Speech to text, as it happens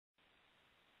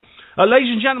Ladies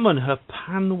and gentlemen, her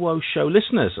Panwo Show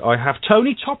listeners, I have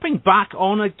Tony Topping back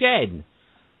on again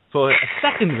for a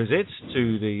second visit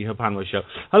to the Panwo Show.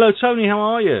 Hello, Tony. How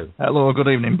are you? Hello. Good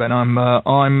evening, Ben. I'm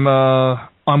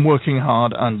working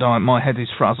hard, and my head is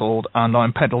frazzled, and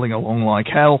I'm pedalling along like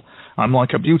hell. I'm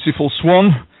like a beautiful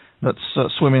swan that's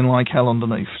swimming like hell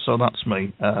underneath. So that's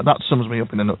me. That sums me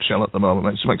up in a nutshell at the moment.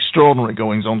 There's some extraordinary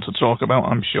goings on to talk about,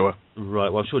 I'm sure. Right.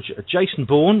 Well, I'm sure Jason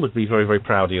Bourne would be very, very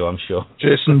proud of you, I'm sure.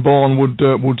 Jason Bourne would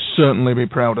certainly be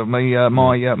proud of me,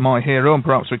 my hero, and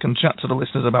perhaps we can chat to the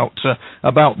listeners about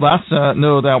that.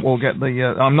 No doubt we'll get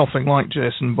the... I'm nothing like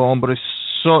Jason Bourne, but his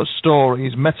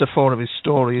metaphor of his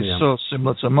story is so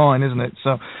similar to mine, isn't it?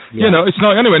 So, it's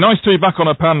not... Anyway, nice to be back on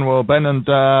a Panwo, Ben, and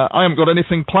I haven't got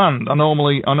anything planned. I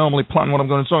normally plan what I'm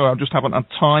going to talk about. I just haven't had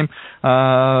time,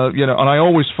 and I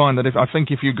always find that if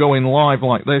you go in live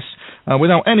like this,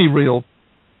 without any real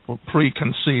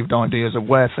preconceived ideas of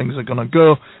where things are going to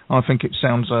go, I think it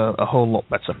sounds a whole lot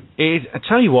better. I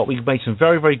tell you what, we've made some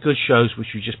very, very good shows which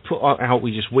we just put out,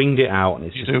 we just winged it out, and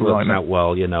it's just worked out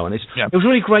well, and it was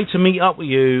really great to meet up with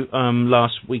you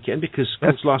last weekend, because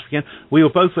last weekend we were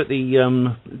both at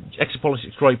the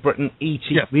Exopolitics Great Britain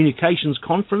ET Communications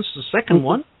Conference, the second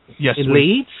one, in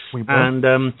Leeds,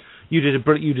 and you did a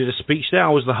speech there. I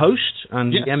was the host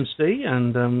and the MC,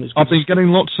 and I've been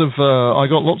getting I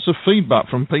got lots of feedback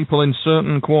from people in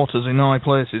certain quarters in high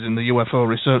places in the UFO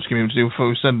research community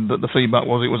who said that the feedback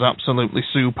was it was absolutely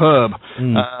superb.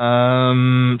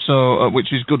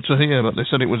 Which is good to hear. But they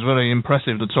said it was very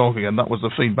impressive to talk again. That was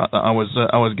the feedback that I was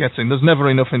getting. There's never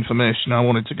enough information. I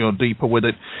wanted to go deeper with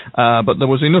it, but there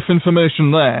was enough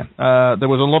information there. There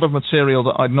was a lot of material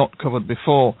that I'd not covered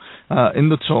before in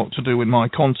the talk to do with my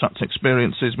contact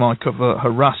experiences, my covert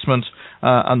harassment,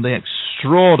 and the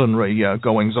extraordinary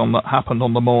goings-on that happened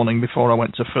on the morning before I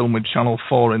went to film with Channel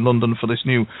 4 in London for this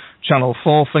new Channel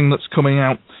 4 thing that's coming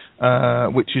out,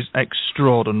 which is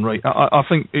extraordinary. I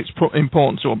think it's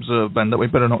important to observe, Ben, that we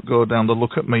better not go down the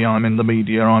look at me, I'm in the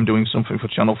media, I'm doing something for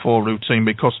Channel 4 routine,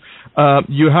 because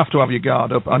you have to have your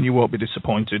guard up and you won't be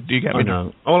disappointed. Do you get me? I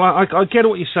know. Well, I get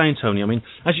what you're saying, Tony. I mean,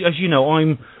 as you know,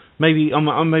 I'm maybe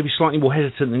slightly more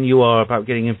hesitant than you are about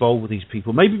getting involved with these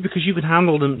people. Maybe because you can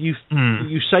handle them. You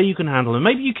say you can handle them.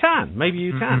 Maybe you can.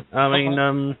 I mean,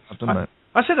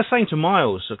 I said the same to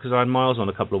Miles, because I had Miles on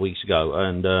a couple of weeks ago,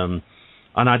 and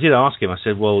I did ask him. I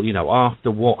said, well,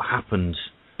 after what happened,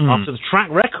 after the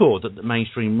track record that the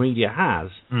mainstream media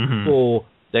has for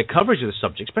their coverage of the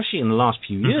subject, especially in the last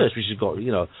few years, which has got,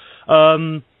 with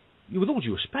all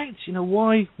due respect,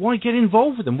 why get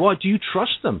involved with them? Why do you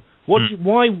trust them? Why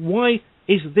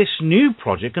is this new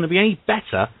project going to be any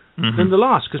better than the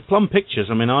last? Because Plum Pictures,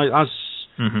 I mean, as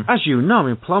you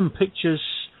know, Plum Pictures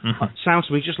sounds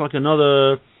to me just like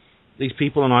another these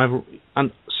people,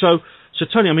 and so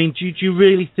Tony, I mean, do you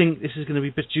really think this is going to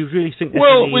be? Do you really think there's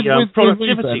any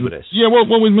productivity with this? Yeah, well,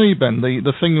 with me, Ben,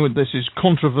 the thing with this is,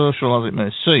 controversial as it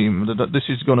may seem, that this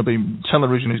is going to be,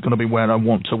 television is going to be where I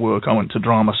want to work. I went to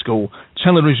drama school.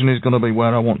 Television is going to be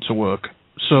where I want to work.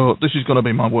 So this is going to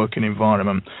be my working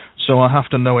environment. So I have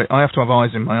to know it. I have to have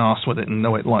eyes in my arse with it and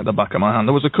know it like the back of my hand.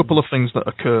 There was a couple of things that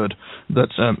occurred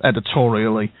that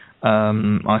editorially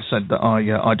I said that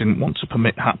I didn't want to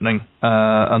permit happening,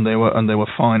 and they were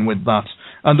fine with that.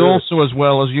 And also, as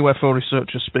well as UFO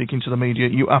researchers speaking to the media,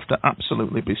 you have to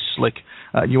absolutely be slick.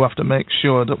 You have to make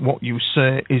sure that what you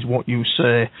say is what you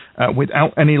say,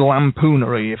 without any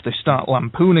lampoonery. If they start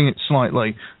lampooning it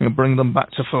slightly, bring them back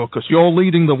to focus. You're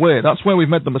leading the way. That's where we've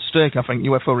made the mistake. I think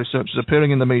UFO researchers appearing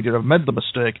in the media have made the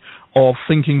mistake of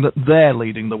thinking that they're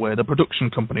leading the way, the production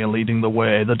company are leading the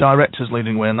way, the director's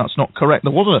leading the way, and that's not correct.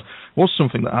 There was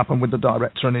something that happened with the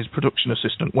director and his production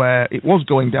assistant where it was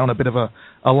going down a bit of a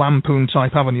lampoon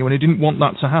type avenue, and he didn't want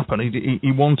that to happen. He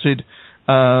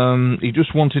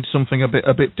just wanted something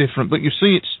a bit different. But you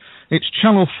see, it's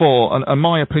Channel 4, and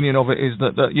my opinion of it is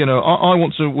that I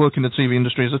want to work in the TV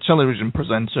industry as a television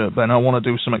presenter, Ben. I want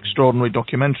to do some extraordinary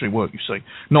documentary work, you see,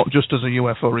 not just as a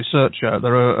UFO researcher.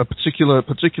 There are a particular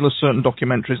certain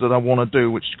documentaries that I want to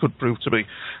do, which could prove to be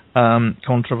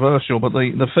controversial. But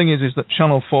the thing is that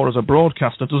Channel 4 as a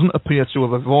broadcaster doesn't appear to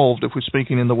have evolved, if we're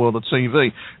speaking in the world of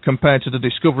TV, compared to the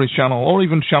Discovery Channel or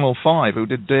even Channel 5, who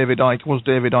did David Icke. Was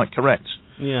David Icke correct?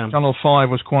 Yeah. Channel 5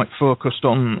 was quite focused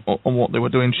on what they were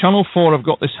doing. Channel 4 have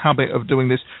got this habit of doing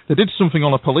this. They did something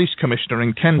on a police commissioner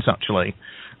in Kent, actually,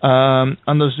 and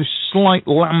there's this slight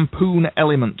lampoon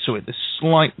element to it, this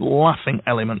slight laughing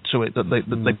element to it that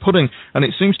they put in, and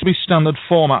it seems to be standard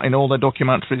format in all their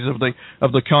documentaries of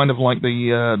the kind of like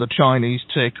the Chinese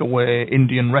takeaway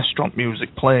Indian restaurant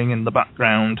music playing in the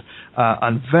background,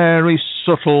 and very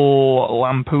subtle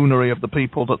lampoonery of the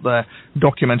people that they're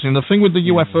documenting. The thing with the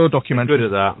UFO documentary, good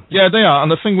at that. Yeah, they are,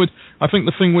 and I think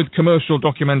the thing with commercial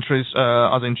documentaries,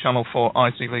 as in Channel 4,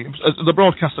 ITV, the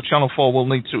broadcaster Channel 4 will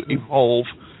need to evolve.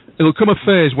 It'll come a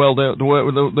phase where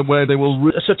they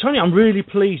will. So, Tony, I'm really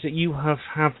pleased that you have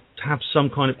some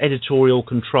kind of editorial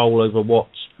control over what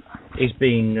is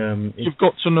being. You've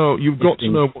got to know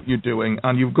what you're doing,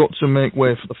 and you've got to make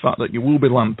way for the fact that you will be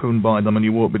lampooned by them, and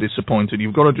you won't be disappointed.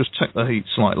 You've got to just take the heat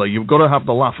slightly. You've got to have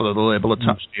the laugh of the label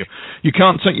attached to you. You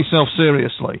can't take yourself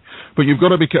seriously, but you've got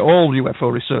to be. All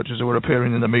UFO researchers who are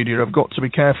appearing in the media have got to be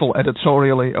careful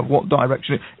editorially of what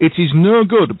direction. It is no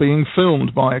good being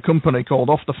filmed by a company called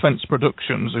Off the Fence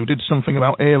Productions, who did something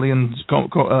about aliens,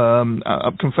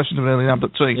 Confessions of an Alien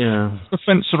Abductee. Yeah. Off the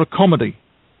Fence are a comedy.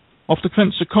 Off the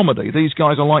Fence are comedy. These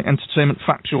guys are like entertainment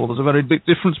factual. There's a very big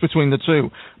difference between the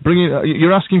two.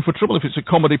 You're asking for trouble if it's a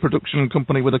comedy production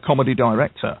company with a comedy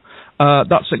director.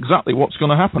 That's exactly what's going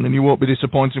to happen, and you won't be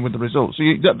disappointed with the results. So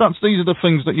these are the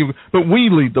things that you. But we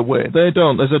lead the way. They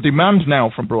don't. There's a demand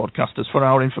now from broadcasters for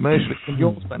our information, and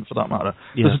yours, Ben, for that matter.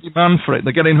 Yeah. There's a demand for it.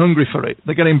 They're getting hungry for it.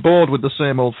 They're getting bored with the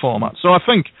same old format. So I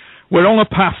think we're on a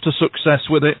path to success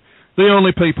with it. The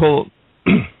only people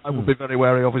I would be very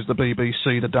wary of is the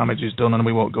BBC. The damage is done, and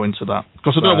we won't go into that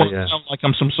because I don't want to sound like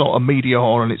I'm some sort of media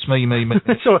whore and it's me.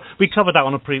 So we covered that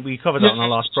on on our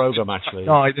last program actually.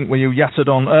 No, I didn't. Where you yattered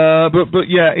on, but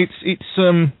yeah, it's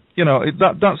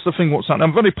that's the thing. What's happening?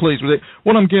 I'm very pleased with it.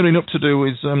 What I'm gearing up to do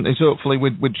is hopefully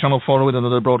with Channel 4 or with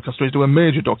another broadcaster is do a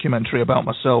major documentary about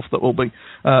myself that will be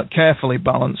carefully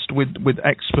balanced with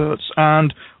experts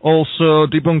and also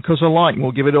debunkers alike.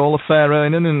 We'll give it all a fair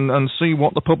airing and see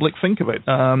what the public think of it.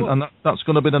 And that's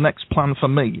going to be the next plan for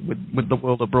me with the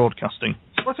world of broadcasting.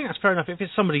 Well, I think that's fair enough. If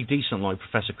it's somebody decent like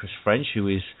Professor Chris French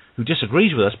who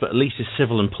disagrees with us, but at least is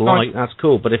civil and polite, that's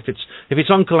cool. But if it's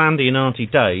Uncle Andy and Auntie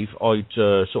Dave, I'd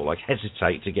sort of like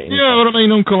hesitate to get in. Yeah, well, I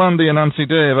mean, Uncle Andy and Auntie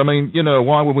Dave. I mean,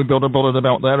 why would we be bothered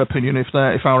about their opinion if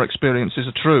our experiences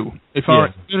are true? If our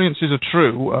experiences are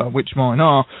true, which mine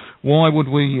are, why would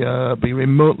we be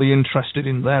remotely interested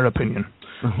in their opinion?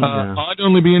 I'd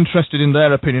only be interested in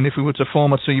their opinion if we were to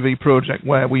form a TV project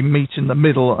where we meet in the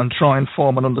middle and try and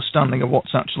form an understanding of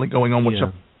what's actually going on, which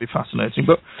would be fascinating.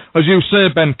 But as you say,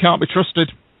 Ben, can't be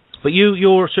trusted. But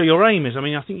your aim is, I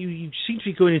mean, I think you seem to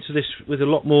be going into this with a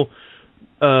lot more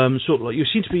you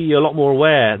seem to be a lot more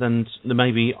aware than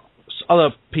maybe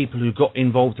other people who got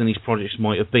involved in these projects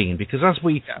might have been, because as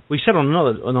we said on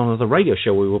another radio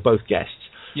show where we were both guests,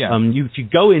 if you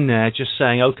go in there just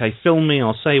saying, okay, film me,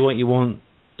 I'll say what you want,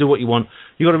 do what you want,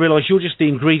 you've got to realise you're just the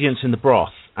ingredients in the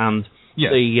broth, and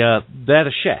they're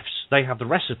the chefs. They have the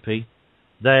recipe,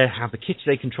 they have the kitchen,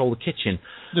 they control the kitchen.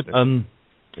 But I mean,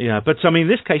 in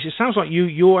this case, it sounds like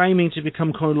you're aiming to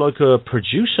become kind of like a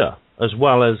producer as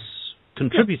well as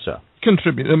contributor. A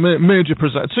major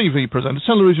TV presenter.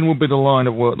 Television will be the line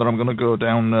of work that I'm going to go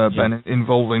down, Ben,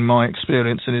 involving my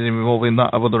experience and involving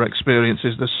that of other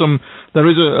experiences. There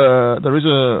is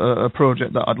a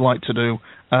project that I'd like to do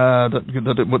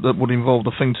that would involve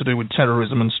the thing to do with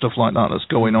terrorism and stuff like that that's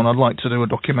going on. I'd like to do a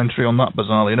documentary on that,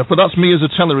 bizarrely enough. But that's me as a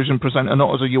television presenter,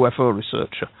 not as a UFO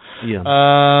researcher. Yeah.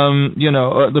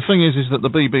 The thing is that the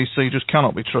BBC just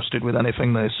cannot be trusted with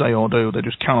anything they say or do. They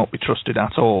just cannot be trusted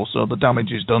at all. So the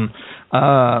damage is done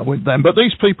with them. But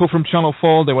these people from Channel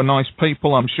 4, they were nice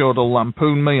people. I'm sure they'll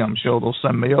lampoon me. I'm sure they'll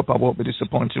send me up. I won't be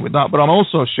disappointed with that. But I'm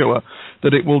also sure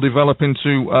that it will develop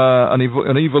into an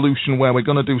evolution where we're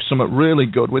going to do something really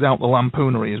good without the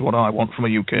lampoonery, is what I want from a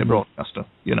UK broadcaster.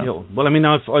 Well, I mean,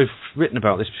 I've written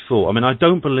about this before. I mean, I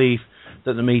don't believe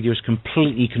that the media is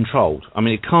completely controlled. I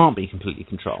mean, it can't be completely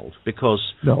controlled, because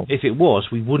if it was,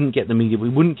 we wouldn't get the media. We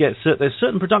wouldn't get. There's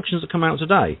certain productions that come out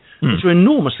today which are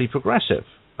enormously progressive.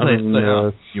 I mean,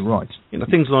 you're right.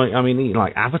 Things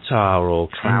like Avatar or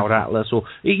Cloud Atlas, or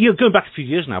you're going back a few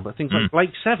years now, but things like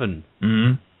Blake 7.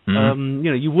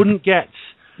 You wouldn't get.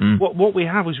 What we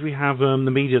have is the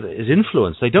media that is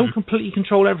influenced. They don't completely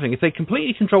control everything. If they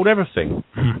completely controlled everything,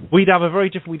 we'd have a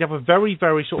very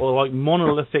sort of like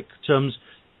monolithic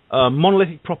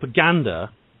propaganda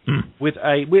with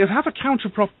a. We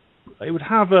would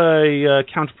have a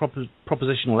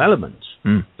counter-propositional element,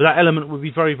 but that element would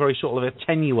be very, very sort of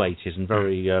attenuated and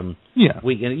very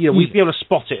weak. We'd be able to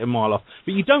spot it a mile off.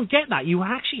 But you don't get that. You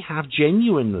actually have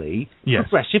genuinely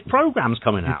progressive programs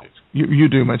coming out. You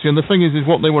do, mate. And the thing is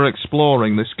what they were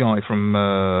exploring, this guy from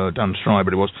Dan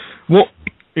Schreiber, it was, what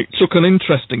it took an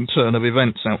interesting turn of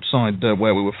events outside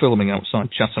where we were filming, outside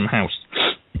Chatham House.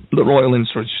 The Royal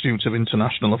Institute of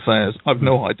International Affairs. I've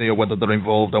no idea whether they're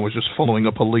involved. I was just following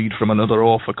up a lead from another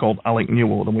author called Alec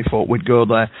Newell, and we thought we'd go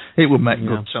there. It would make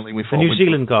good telling. We thought the New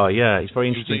Zealand guy, yeah, he's very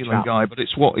interesting. New Zealand guy, but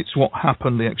it's what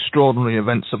happened, the extraordinary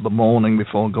events of the morning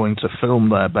before going to film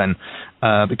there, Ben.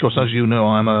 Because as you know,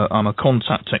 I'm a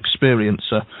contact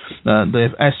experiencer.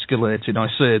 They've escalated. I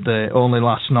said only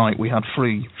last night we had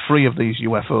three of these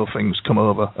UFO things come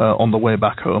over on the way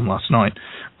back home last night.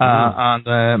 And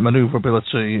their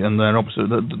manoeuvrability, and they're obviously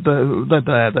they're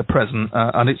there, they're present,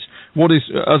 and it's what is,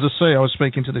 as I say, I was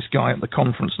speaking to this guy at the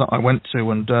conference that I went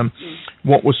to, and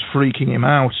what was freaking him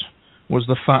out was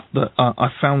the fact that I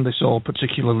found this all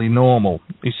particularly normal.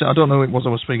 He said, I don't know who it was I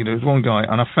was speaking to, it was one guy,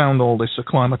 and I found all this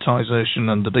acclimatization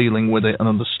and the dealing with it and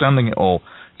understanding it all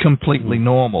completely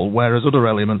normal, whereas other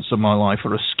elements of my life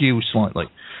are askew slightly.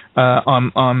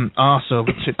 I'm arse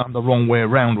over tit, I'm the wrong way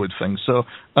around with things. So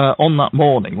on that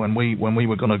morning when we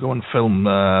were going to go and film,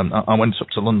 I went up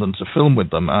to London to film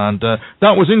with them, and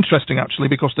that was interesting actually,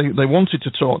 because they wanted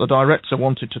to talk. The director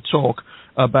wanted to talk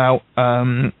about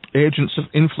agents of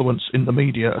influence in the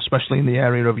media, especially in the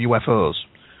area of UFOs.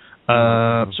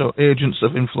 So agents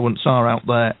of influence are out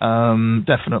there,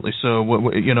 definitely. So,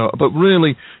 but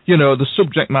really, the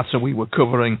subject matter we were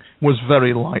covering was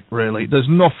very light, really. There's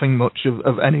nothing much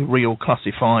of any real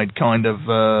classified kind of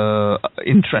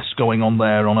interest going on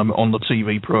there on the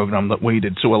TV program that we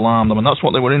did to alarm them, and that's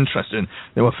what they were interested in.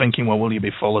 They were thinking, well, will you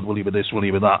be followed? Will you be this? Will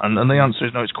you be that? And the answer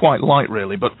is no, it's quite light,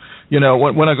 really. But,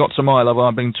 when I got to my level,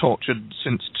 I've been tortured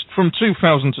from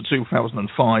 2000 to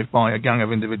 2005 by a gang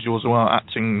of individuals who are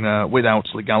acting without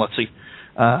legality,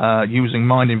 using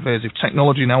mind-invasive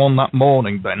technology. Now, on that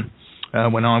morning, Ben,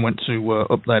 when I went to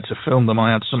up there to film them,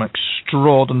 I had some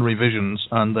extraordinary visions,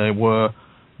 and they were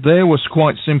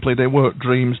quite simply, they weren't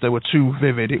dreams, they were too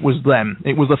vivid. It was them.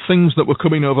 It was the things that were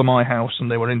coming over my house, and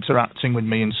they were interacting with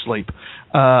me in sleep.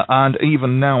 And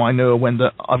even now, I know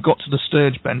I've got to the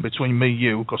stage, Ben, between me and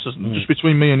you, because just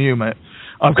between me and you, mate.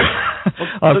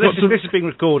 This is being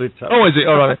recorded. So. Oh, is it?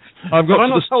 All right. I've got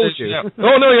to the stage. You. Yeah.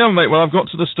 Oh no, you haven't, mate. Well, I've got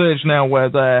to the stage now where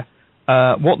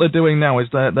what they're doing now is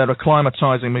they're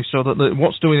acclimatizing me, so that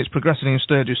what's doing is progressing in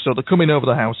stages. So they're coming over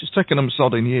the house. It's taken them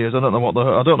sodding years. I don't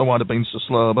know why they've been so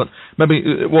slow, but maybe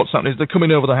what's happening is they're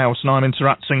coming over the house, and I'm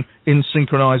interacting in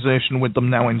synchronization with them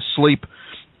now in sleep.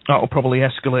 That will probably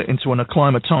escalate into an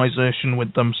acclimatization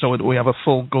with them, so that we have a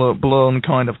full-blown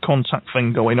kind of contact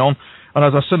thing going on. And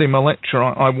as I said in my lecture,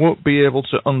 I won't be able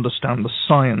to understand the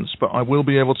science, but I will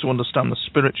be able to understand the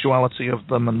spirituality of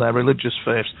them and their religious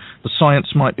faiths. The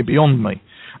science might be beyond me.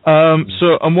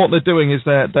 And what they're doing is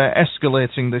they're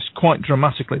escalating this quite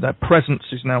dramatically. Their presence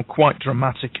is now quite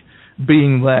dramatic,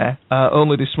 being there.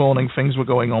 Only this morning things were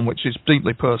going on, which is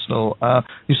deeply personal.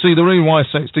 You see, the reason why I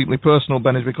say it's deeply personal,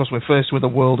 Ben, is because we're faced with a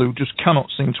world who just cannot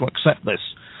seem to accept this.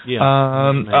 Yeah,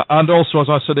 and also, as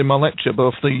I said in my lecture,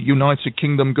 both the United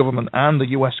Kingdom government and the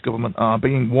US government are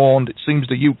being warned. It seems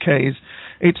the UK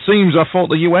I thought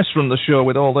the US run the show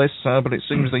with all this, but it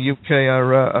seems the UK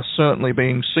are certainly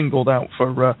being singled out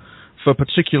for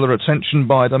particular attention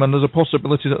by them, and there's a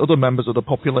possibility that other members of the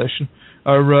population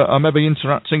are maybe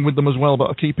interacting with them as well, but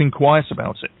are keeping quiet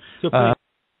about it.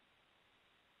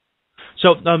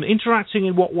 So, interacting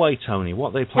in what way, Tony?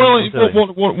 What they plan on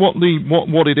doing?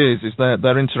 What it is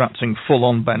they're interacting full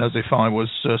on, Ben, as if I was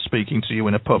speaking to you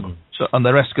in a pub. So, and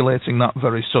they're escalating that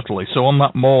very subtly. So on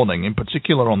that morning, in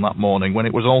particular on that morning, when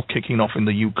it was all kicking off in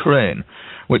the Ukraine,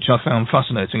 which I found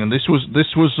fascinating, and this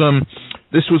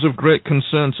was of great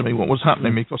concern to me. What was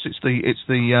happening, because it's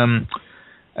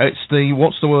the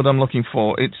what's the word I'm looking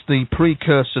for? It's the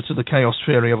precursor to the chaos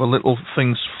theory of a little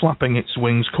thing flapping its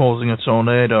wings, causing a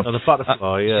tornado. Oh, the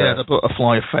butterfly, yeah, the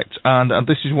butterfly effect. And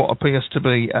this is what appears to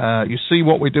be. You see,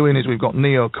 what we're doing is we've got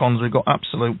neocons, we've got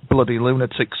absolute bloody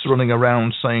lunatics running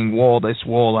around saying war this,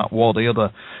 war that, war the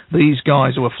other. These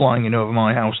guys who are flying in over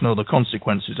my house know the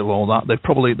consequences of all that. They're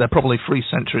probably 3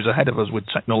 centuries ahead of us with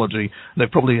technology.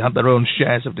 They've probably had their own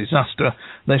shares of disaster.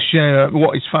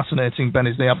 What is fascinating, Ben,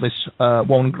 is they have this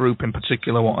one group in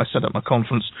particular, what I said at my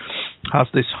conference, has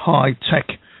this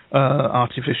high-tech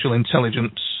artificial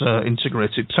intelligence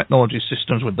integrated technology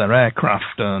systems with their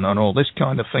aircraft and all this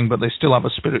kind of thing, but they still have a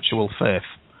spiritual faith.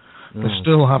 They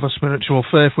still have a spiritual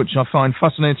faith, which I find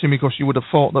fascinating, because you would have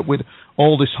thought that with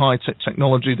all this high-tech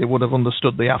technology, they would have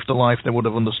understood the afterlife, they would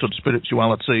have understood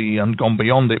spirituality and gone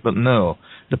beyond it, but no.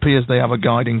 It appears they have a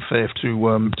guiding faith to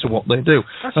what they do.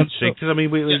 That's interesting,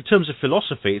 because, in terms of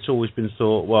philosophy, it's always been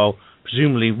thought, well,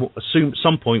 presumably, at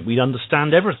some point, we'd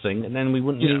understand everything, and then we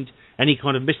wouldn't need any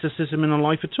kind of mysticism in her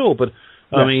life at all. But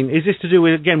I mean, is this to do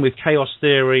with chaos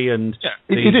theory and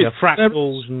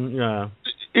fractals and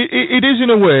It is in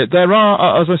a way. There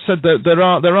are, as I said, there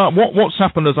are. What's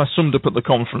happened, as I summed up at the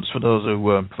conference for those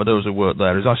who work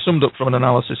there, is I summed up from an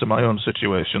analysis of my own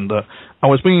situation that I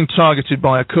was being targeted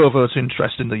by a covert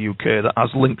interest in the UK that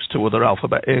has links to other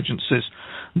alphabet agencies.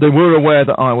 They were aware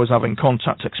that I was having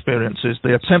contact experiences.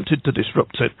 They attempted to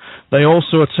disrupt it. They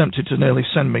also attempted to nearly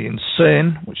send me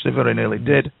insane, which they very nearly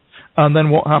did. And then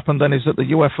what happened then is that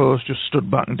the UFOs just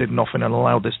stood back and did nothing and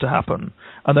allowed this to happen.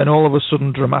 And then all of a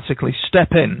sudden dramatically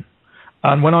step in.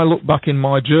 And when I look back in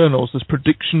my journals, there's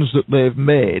predictions that they've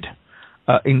made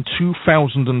in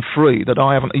 2003 that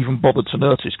I haven't even bothered to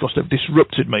notice because they've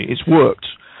disrupted me. It's worked.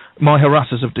 My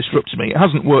harassers have disrupted me. It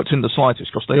hasn't worked in the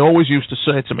slightest because they always used to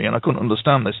say to me, and I couldn't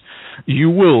understand this, you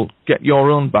will get your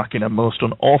own back in a most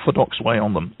unorthodox way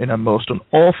on them. In a most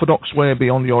unorthodox way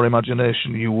beyond your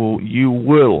imagination, you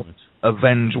will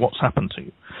avenge what's happened to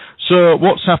you. So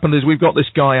what's happened is we've got this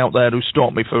guy out there who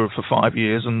stalked me for 5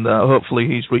 years, and hopefully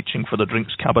he's reaching for the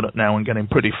drinks cabinet now and getting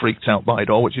pretty freaked out by it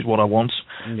all, which is what I want,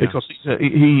 because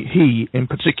he in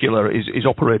particular is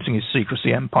operating his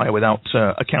secrecy empire without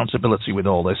accountability with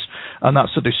all this, and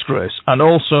that's a disgrace. And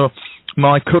also,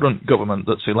 my current government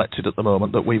that's elected at the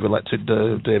moment, that we've elected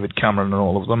David Cameron and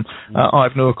all of them,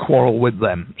 I've no quarrel with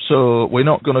them. So we're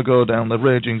not going to go down the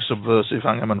raging subversive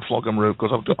hang 'em and flog 'em route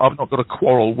because I've not got a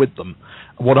quarrel with them.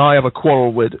 What I have a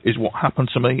quarrel with is what happened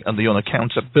to me and the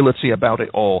unaccountability about it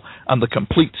all and the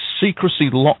complete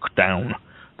secrecy lockdown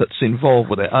that's involved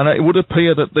with it. And it would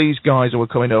appear that these guys who were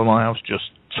coming over my house just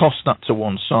tossed that to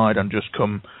one side and just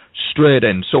come straight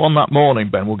in. So on that morning,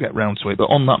 Ben, we'll get round to it, but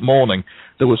on that morning,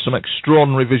 there was some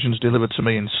extraordinary visions delivered to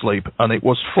me in sleep, and it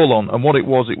was full on. And what it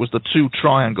was the two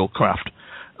triangle craft,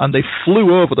 and they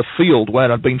flew over the field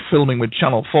where I'd been filming with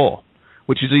Channel 4,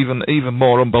 which is even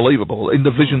more unbelievable. In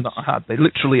the vision that I had, they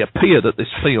literally appeared at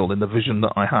this field in the vision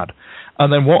that I had.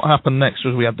 And then what happened next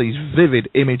was we had these vivid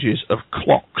images of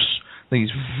clocks.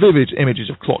 These vivid images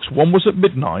of clocks. One was at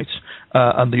midnight,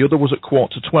 and the other was at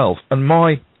 11:45. And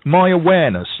my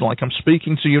awareness, like I'm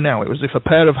speaking to you now, it was as if a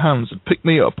pair of hands had picked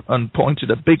me up and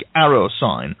pointed a big arrow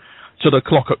sign to the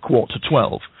clock at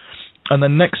 11:45. And the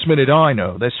next minute I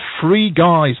know there's 3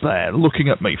 guys there looking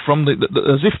at me from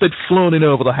as if they'd flown in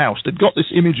over the house. They'd got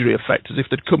this imagery effect as if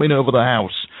they'd come in over the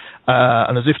house,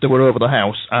 and as if they were over the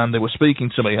house, and they were speaking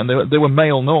to me, and they were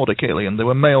male Nordic alien, they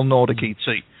were male Nordic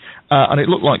ET. And it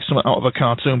looked like something out of a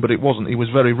cartoon, but it wasn't. He was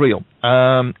very real.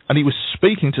 And he was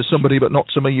speaking to somebody, but not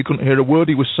to me. You couldn't hear a word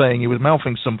he was saying. He was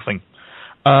mouthing something.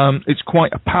 It's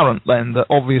quite apparent then that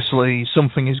obviously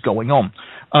something is going on.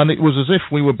 And it was as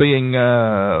if we were being,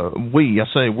 I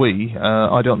say we,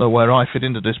 I don't know where I fit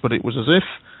into this, but it was as if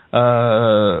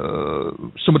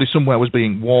somebody somewhere was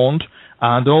being warned.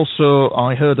 And also,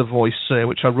 I heard a voice say,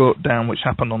 which I wrote down, which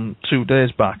happened on 2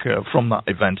 days back from that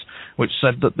event, which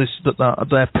said that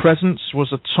their presence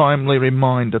was a timely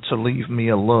reminder to leave me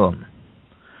alone.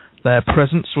 Their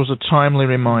presence was a timely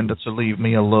reminder to leave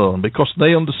me alone, because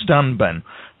they understand, Ben,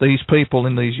 these people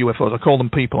in these UFOs, I call them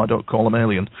people, I don't call them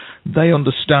alien, they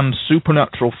understand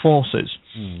supernatural forces.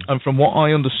 And from what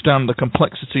I understand, the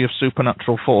complexity of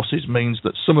supernatural forces means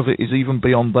that some of it is even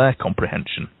beyond their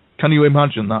comprehension. Can you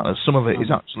imagine that? Some of it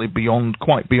is actually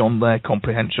quite beyond their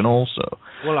comprehension also.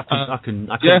 Well, I can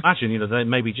imagine,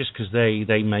 maybe just because they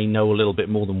may know a little bit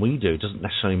more than we do, doesn't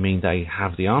necessarily mean they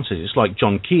have the answers. It's like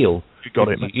John Keel. You got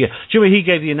it, mate. Yeah. Do you remember he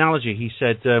gave the analogy? He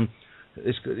said that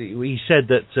if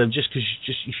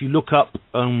you look up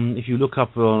on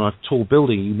a tall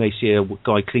building, you may see a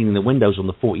guy cleaning the windows on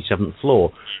the 47th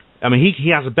floor. I mean, he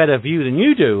has a better view than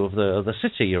you do of the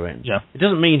city you're in. Yeah. It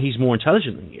doesn't mean he's more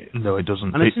intelligent than you. No, it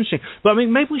doesn't. And it's interesting. But I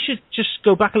mean, maybe we should just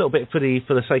go back a little bit for the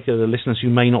sake of the listeners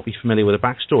who may not be familiar with the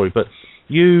backstory. But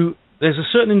there's a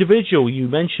certain individual you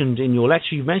mentioned in your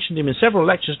lecture. You've mentioned him in several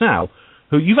lectures now.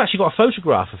 Who you've actually got a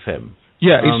photograph of him.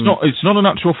 Yeah, it's not an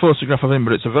actual photograph of him,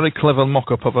 but it's a very clever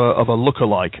mock-up of a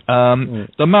lookalike.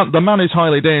 The man is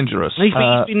highly dangerous.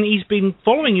 He's been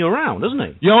following you around, hasn't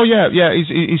he? Yeah.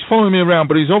 He's following me around,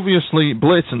 but he's obviously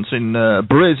brazen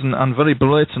and very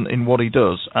blatant in what he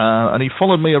does. And he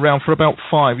followed me around for about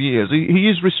 5 years. He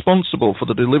is responsible for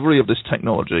the delivery of this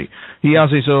technology. He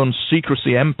has his own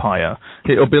secrecy empire.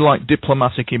 It'll be like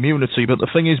diplomatic immunity. But the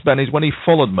thing is, Ben, is when he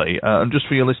followed me, and just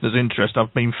for your listeners' interest,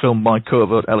 I've been filmed by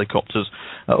covert helicopters.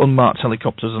 Unmarked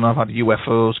helicopters, and I've had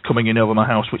UFOs coming in over my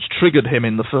house, which triggered him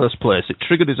in the first place. It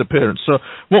triggered his appearance. So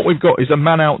what we've got is a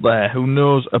man out there who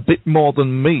knows a bit more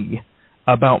than me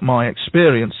about my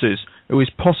experiences, who is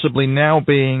possibly now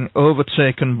being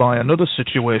overtaken by another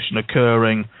situation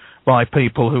occurring by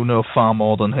people who know far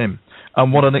more than him.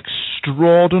 And what an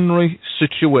extraordinary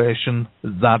situation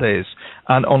that is.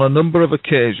 And on a number of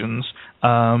occasions,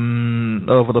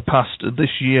 over the past, this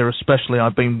year especially,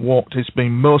 I've been walked, it's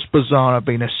been most bizarre, I've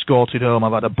been escorted home,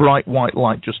 I've had a bright white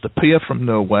light just appear from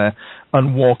nowhere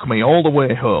and walk me all the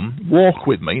way home, walk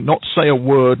with me, not say a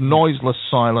word, noiseless,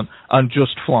 silent, and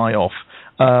just fly off.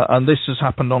 And this has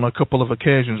happened on a couple of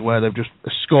occasions where they've just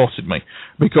escorted me,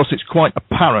 because it's quite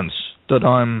apparent that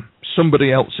I'm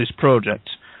somebody else's project.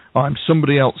 I'm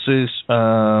somebody else's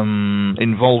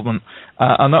involvement,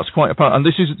 and that's quite apparent. And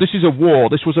this is a war.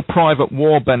 This was a private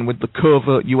war, Ben, with the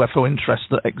covert UFO interest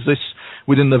that exists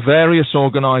within the various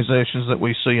organisations that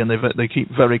we see, and they keep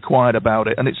very quiet about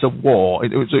it. And it's a war.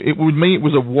 With me, it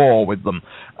was a war with them,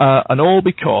 and all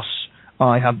because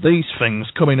I had these things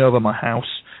coming over my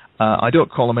house. I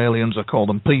don't call them aliens, I call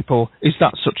them people. Is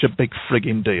that such a big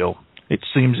frigging deal? It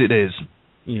seems it is.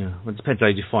 Yeah, well, it depends how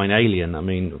you define alien. I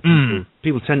mean,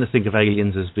 people tend to think of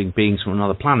aliens as being beings from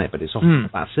another planet, but it's often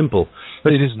not that simple.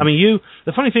 But it isn't. I mean,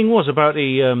 the funny thing was about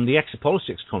the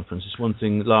Exopolitics conference. It's one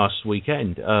thing last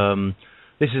weekend.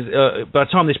 This is by the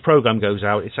time this program goes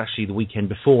out, it's actually the weekend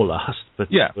before last. But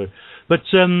yeah,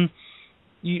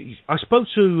 I spoke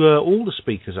to all the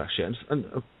speakers actually, and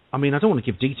I mean, I don't want to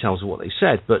give details of what they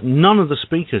said, but none of the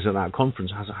speakers at that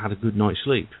conference has had a good night's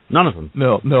sleep. None of them.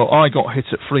 No, I got hit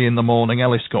at 3 in the morning.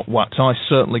 Ellis got whacked. I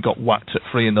certainly got whacked at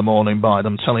 3 in the morning by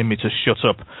them telling me to shut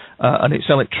up. And it's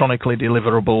electronically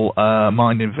deliverable,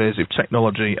 mind-invasive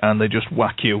technology, and they just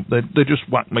whack you. They just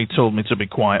whacked me, told me to be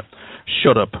quiet.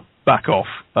 Shut up. Back off,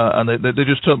 and they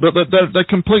just told, but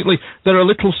they're a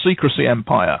little secrecy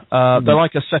empire. They're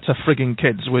like a set of frigging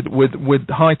kids with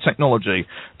high technology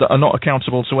that are not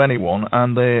accountable to anyone,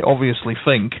 and they obviously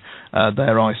think,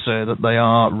 dare I say, that they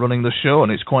are running the show,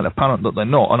 and it's quite apparent that they're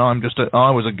not. And I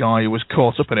was a guy who was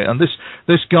caught up in it, and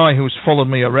this guy who's followed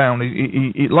me around,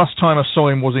 he last time I saw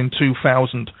him was in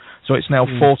 2000. So it's now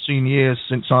 14 years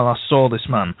since I last saw this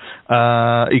man.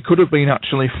 He could have been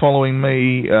actually following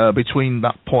me between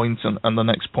that point and the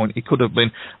next point. He could have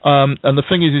been. And the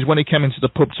thing is when he came into the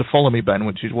pub to follow me, Ben,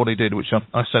 which is what he did, which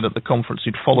I said at the conference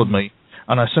he'd followed me,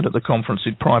 and I said at the conference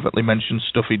he'd privately mentioned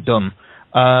stuff he'd done.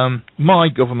 My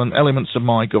government, elements of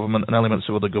my government and elements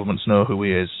of other governments know who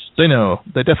he is. They know.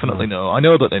 They definitely know. I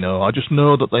know that they know. I just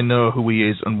know that they know who he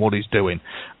is and what he's doing.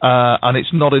 And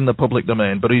it's not in the public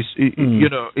domain, but you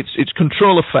know, it's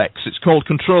control effects. It's called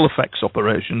control effects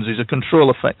operations. He's a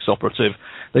control effects operative.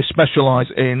 They specialise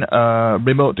in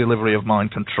remote delivery of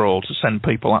mind control to send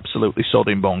people absolutely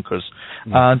sodding bonkers.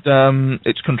 And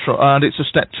it's control, and it's a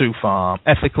step too far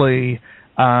ethically.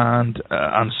 And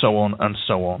so on and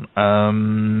so on.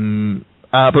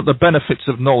 But the benefits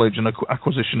of knowledge and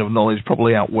acquisition of knowledge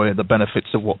probably outweigh the benefits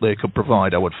of what they could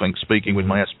provide, I would think, speaking with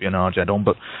my espionage head on.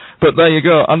 But there you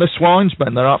go. And the swines,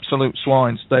 Ben, they're absolute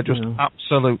swines. They're just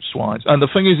absolute swines. And the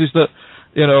thing is that,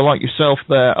 you know, like yourself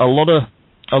there, a lot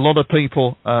of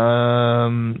people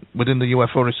within the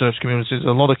UFO research community, there's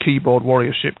a lot of keyboard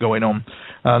warriorship going on.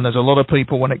 And there's a lot of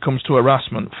people, when it comes to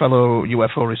harassment, fellow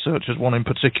UFO researchers, one in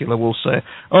particular, will say,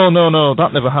 oh, no,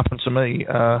 that never happened to me.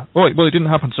 Well, it didn't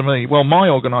happen to me. Well, my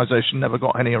organisation never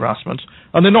got any harassment.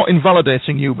 And they're not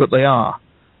invalidating you, but they are,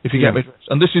 if you get me.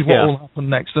 And this is what will happen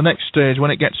next. The next stage,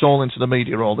 when it gets all into the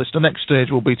media, all this, the next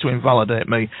stage will be to invalidate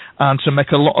me and to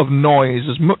make a lot of noise,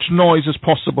 as much noise as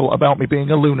possible about me being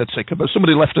a lunatic. But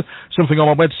somebody left something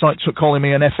on my website calling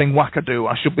me an effing wackadoo.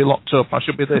 I should be locked up. I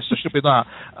should be this. I should be that.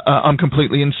 I'm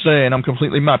completely insane. I'm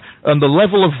completely mad. And the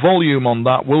level of volume on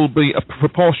that will be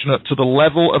proportionate to the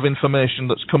level of information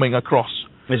that's coming across.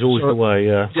 It's always the way,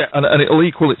 yeah. Yeah, and it'll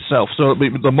equal itself. So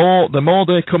the more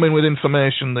they come in with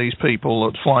information, these people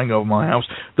that's flying over my house,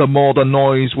 the more the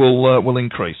noise will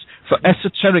increase. For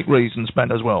esoteric reasons,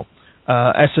 Ben, as well.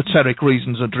 Esoteric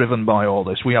reasons are driven by all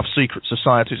this. We have secret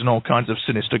societies and all kinds of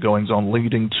sinister goings-on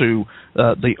leading to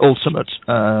the ultimate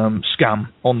scam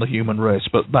on the human race,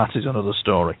 but that is another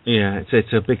story. Yeah,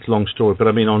 it's a big, long story. But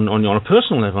I mean, on a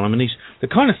personal level, I mean, the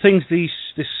kind of things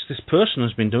this person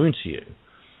has been doing to you.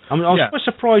 I mean, I was quite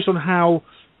surprised on how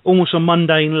almost a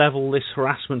mundane level this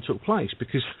harassment took place,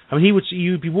 because I mean,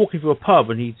 you'd be walking through a pub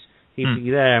and he'd be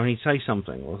there and he'd say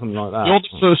something or something like that. You're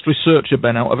the first researcher,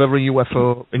 Ben, out of every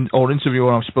UFO or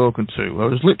interviewer I've spoken to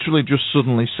who has literally just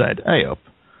suddenly said, "Hey up,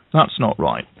 that's not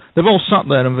right." They've all sat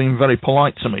there and been very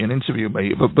polite to me and interviewed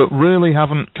me, but really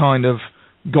haven't kind of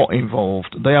got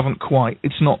involved. They haven't quite.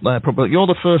 It's not their problem. You're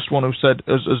the first one who said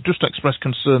has just expressed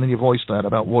concern in your voice there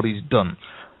about what he's done.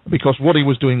 because what he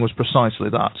was doing was precisely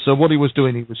that. So what he was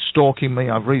doing, he was stalking me.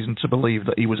 I've reason to believe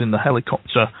that he was in the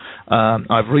helicopter.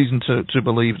 I've reason to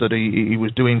believe that he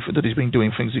was that he's been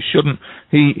doing things he shouldn't.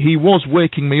 He was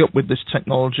waking me up with this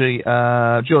technology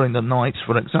during the night,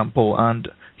 for example, and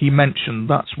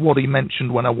that's what he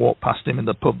mentioned when I walked past him in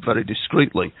the pub very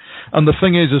discreetly. And the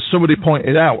thing is, as somebody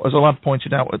pointed out, as a lad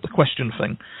pointed out at the question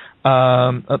thing,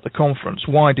 at the conference,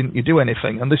 why didn't you do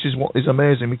anything? And this is what is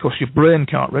amazing, because your brain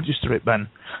can't register it, Ben.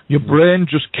 Your brain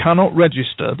just cannot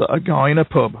register that a guy in a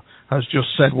pub has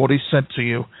just said what he said to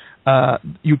you.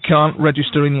 You can't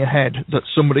register in your head that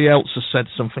somebody else has said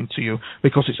something to you,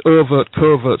 because it's overt,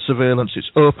 covert surveillance, it's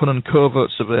open and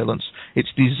covert surveillance.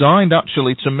 It's designed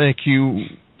actually to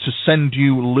send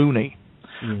you loony.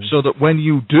 So that when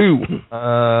you do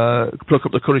pluck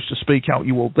up the courage to speak out,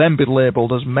 you will then be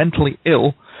labelled as mentally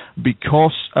ill,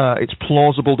 because it's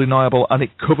plausible, deniable, and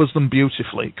it covers them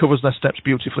beautifully. It covers their steps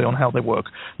beautifully on how they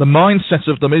work. The mindset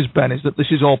of them is, Ben, is that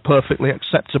this is all perfectly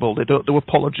acceptable. They don't do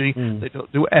apology. They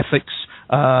don't do ethics.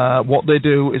 What they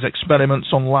do is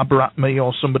experiments on lab rat me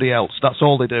or somebody else. That's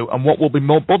all they do. And what will be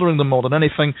bothering them more than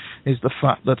anything is the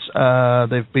fact that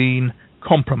they've been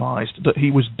compromised, that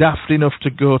he was daft enough to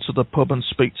go to the pub and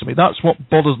speak to me. That's what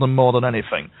bothers them more than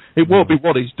anything. It won't be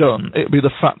what he's done. It'll be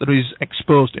the fact that he's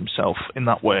exposed himself in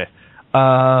that way,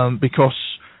 because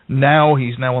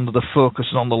he's now under the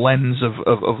focus and on the lens of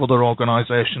other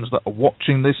organisations that are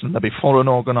watching this, and there'll be foreign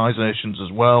organisations as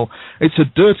well. It's a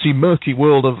dirty, murky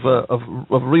world of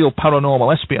real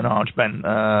paranormal espionage, Ben.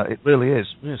 It really is.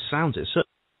 Yeah, sounds it.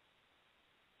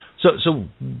 So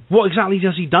what exactly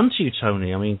has he done to you,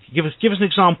 Tony? I mean, give us an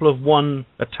example of one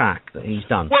attack that he's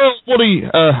done. Well, what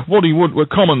he would, a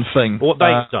common thing. What they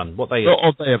have done. What they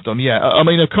have done. Yeah. I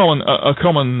mean, a common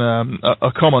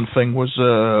thing was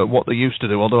what they used to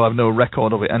do. Although I've no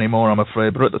record of it anymore, I'm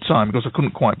afraid. But at the time, because I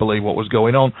couldn't quite believe what was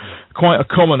going on, quite a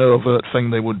common overt thing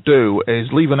they would do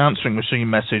is leave an answering machine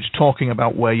message talking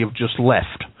about where you've just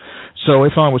left. So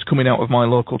if I was coming out of my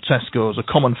local Tesco's, a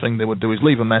common thing they would do is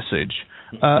leave a message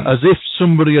as if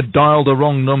somebody had dialed the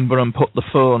wrong number and put the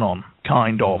phone on,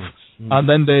 kind of. And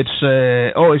then they'd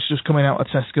say, oh, he's just coming out of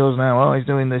Tesco's now. Oh, he's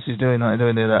doing this, he's doing that, he's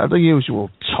doing that. The usual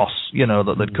toss,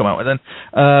 that they'd come out with. Then,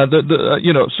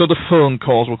 so the phone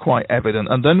calls were quite evident.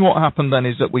 And then what happened then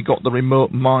is that we got the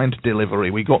remote mind delivery.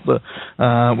 We got the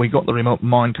remote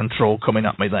mind control coming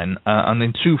at me then. And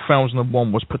in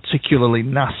 2001 was particularly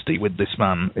nasty with this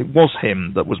man. It was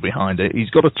him that was behind it.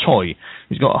 He's got a toy.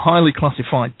 He's got a highly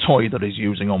classified toy that he's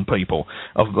using on people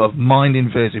of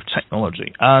mind-invasive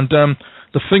technology. And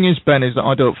the thing is, Ben, is that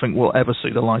I don't think we'll ever see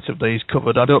the light of these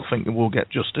covered. I don't think we'll get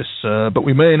justice, but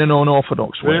we may in an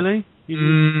unorthodox way. Really?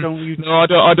 No,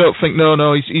 I don't think.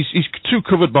 No. He's too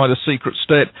covered by the secret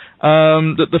state.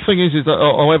 The thing is that,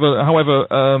 however,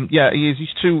 he is.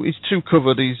 He's too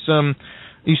covered. He's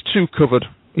too covered.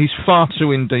 He's far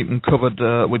too in deep and covered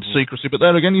with secrecy. But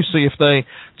there again, you see, if they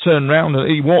turn round,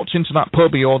 he walked into that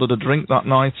pub, he ordered a drink that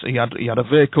night. He had a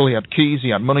vehicle, he had keys,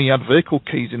 he had money, he had vehicle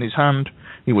keys in his hand.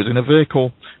 He was in a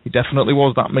vehicle. He definitely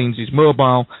was. That means he's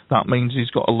mobile. That means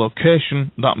he's got a location.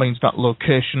 That means that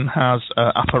location has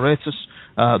apparatus.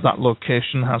 That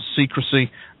location has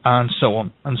secrecy, and so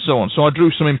on, and so on. So I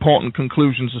drew some important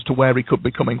conclusions as to where he could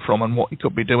be coming from and what he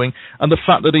could be doing, and the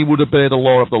fact that he would obey the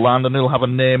law of the land, and he'll have a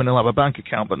name and he'll have a bank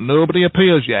account, but nobody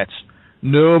appears yet.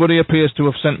 Nobody appears to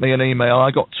have sent me an email. I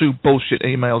got 2 bullshit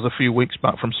emails a few weeks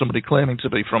back from somebody claiming to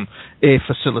be from a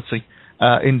facility,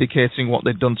 indicating what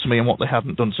they'd done to me and what they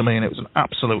hadn't done to me, and it was an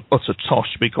absolute utter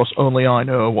tosh, because only I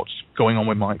know what's going on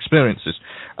with my experiences.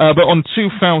 But on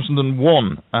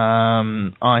 2001,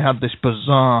 I had this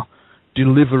bizarre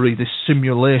delivery, this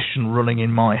simulation running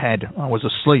in my head. I was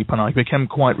asleep, and I became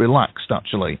quite relaxed,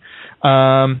 actually.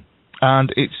 And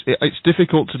it's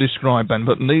difficult to describe, Ben,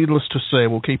 but needless to say,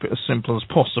 we'll keep it as simple as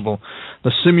possible.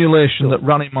 The simulation that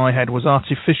ran in my head was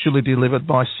artificially delivered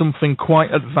by something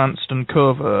quite advanced and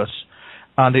covert,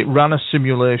 and it ran a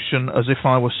simulation as if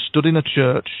I was stood in a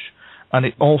church, and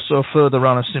it also further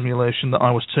ran a simulation that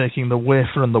I was taking the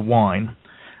wafer and the wine,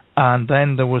 and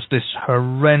then there was this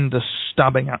horrendous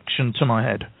stabbing action to my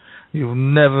head.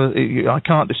 I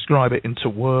can't describe it into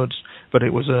words, but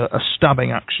it was a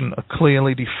stabbing action, a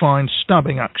clearly defined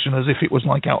stabbing action, as if it was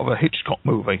like out of a Hitchcock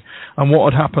movie. And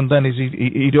what had happened then is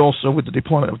he'd also, with the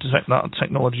deployment of that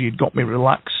technology, he'd got me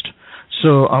relaxed.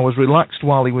 So I was relaxed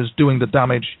while he was doing the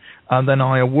damage, and then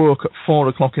I awoke at 4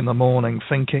 o'clock in the morning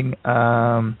thinking,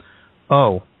 I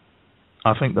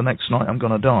think the next night I'm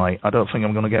going to die. I don't think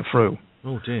I'm going to get through.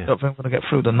 Oh dear. I don't think I'm going to get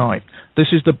through the night. This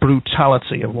is the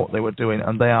brutality of what they were doing,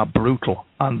 and they are brutal,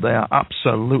 and they are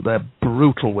they're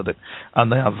brutal with it,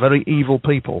 and they are very evil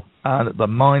people, and the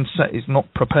mindset is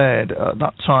not prepared at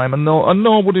that time, and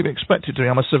nor would it be expected to be.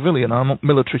 I'm a civilian, I'm not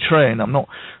military trained, I'm not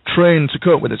trained to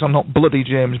cope with this, I'm not bloody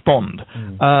James Bond,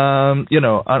 and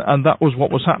that was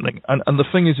what was happening, and the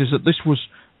thing is that this was,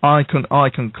 I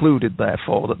concluded,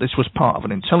 therefore, that this was part of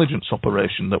an intelligence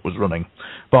operation that was running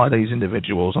by these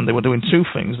individuals, and they were doing two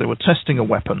things. They were testing a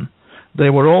weapon. They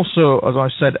were also, as I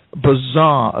said,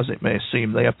 bizarre as it may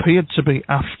seem, they appeared to be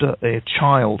after a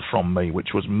child from me,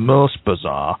 which was most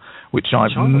bizarre, which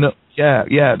I've... this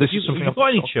is something... Have you got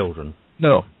any children?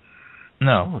 No.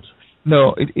 God.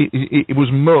 No, it was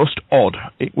most odd.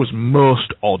 It was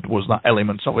most odd, was that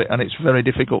element of it, and it's very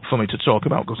difficult for me to talk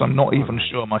about because I'm not even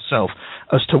sure myself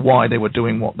as to why they were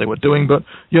doing what they were doing. But,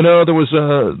 there was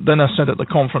then I said at the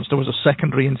conference there was a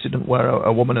secondary incident where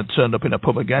a woman had turned up in a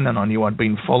pub again, and I knew I'd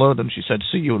been followed, and she said,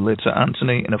 "See you later,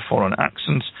 Anthony," in a foreign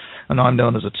accent, and I'm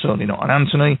known as a Tony, not an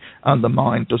Anthony, and the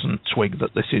mind doesn't twig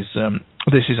that this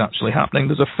is actually happening.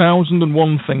 There's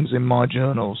 1,001 things in my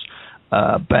journals,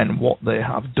 Ben, what they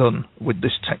have done with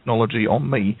this technology on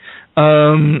me.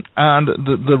 And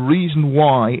the reason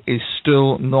why is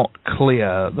still not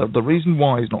clear. The reason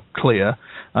why is not clear,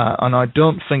 and I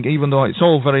don't think, even though it's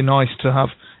all very nice to have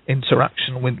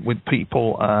interaction with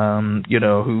people,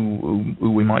 who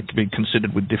we might be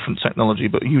considered with different technology,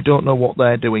 but you don't know what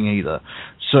they're doing either.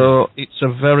 So it's a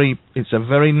very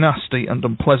nasty and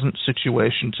unpleasant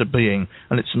situation to be in,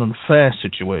 and it's an unfair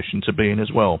situation to be in as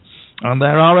well. And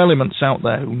there are elements out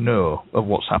there who know of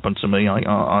what's happened to me.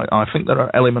 I think there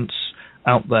are elements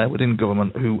out there within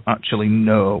government who actually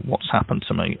know what's happened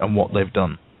to me and what they've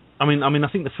done. I mean, I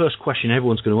think the first question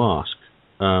everyone's going to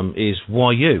ask is,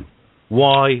 why you?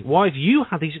 Why have you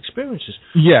had these experiences?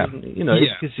 Yeah,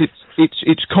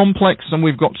 it's complex, and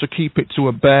we've got to keep it to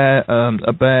a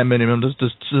bare minimum.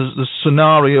 There's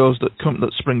scenarios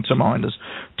that spring to mind. There's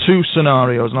two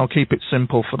scenarios, and I'll keep it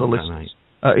simple for the listeners.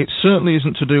 It certainly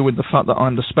isn't to do with the fact that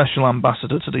I'm the special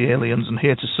ambassador to the aliens and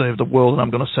here to save the world and I'm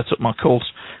going to set up my cult.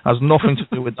 It has nothing to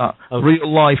do with that. Okay. Real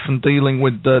life and dealing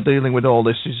with all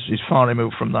this is far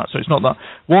removed from that. So it's not that.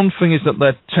 One thing is that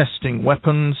they're testing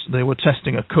weapons. They were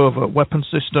testing a covert weapon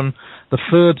system.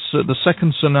 The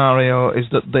second scenario is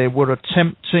that they were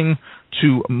attempting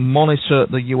to monitor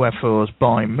the UFOs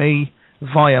via me.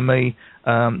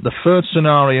 The third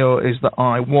scenario is that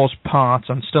I was part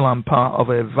and still am part of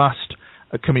a vast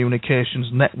communications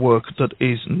network that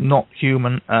is not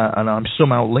human, and I'm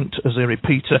somehow linked as a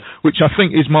repeater, which I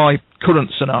think is my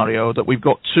current scenario, that we've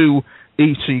got two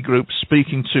ET groups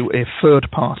speaking to a third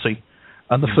party,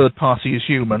 and the third party is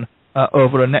human,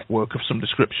 over a network of some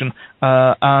description,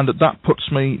 and that puts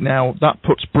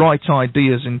bright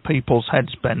ideas in people's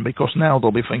heads, Ben, because now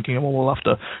they'll be thinking, we'll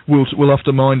have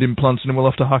to mind implant him,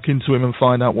 we'll have to hack into him and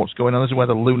find out what's going on. This is where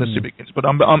the lunacy begins. But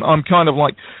I'm kind of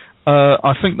like,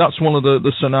 I think that's one of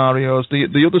the scenarios.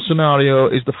 The other scenario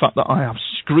is the fact that I have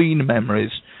screen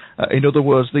memories. In other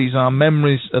words, these are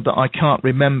memories that I can't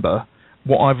remember.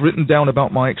 What I've written down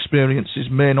about my experiences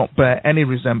may not bear any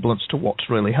resemblance to what's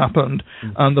really happened,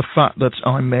 and the fact that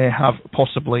I may have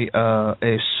possibly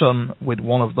a son with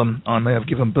one of them, I may have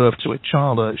given birth to a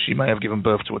child, she may have given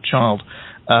birth to a child,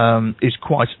 is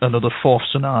quite another fourth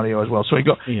scenario as well. So we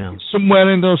got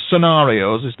somewhere in those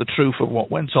scenarios is the truth of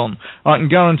what went on. I can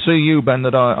guarantee you, Ben,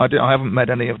 that I haven't made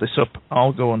any of this up.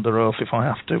 I'll go under oath if I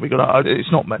have to.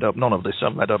 It's not made up. None of this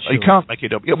I've made up. Sure. You can't make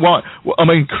it up. Why? I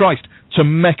mean, Christ, to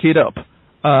make it up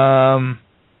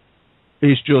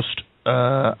is just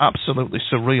absolutely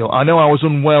surreal. I know I was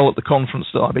unwell at the conference,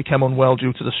 though. I became unwell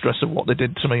due to the stress of what they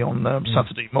did to me on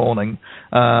Saturday morning.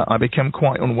 I became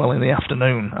quite unwell in the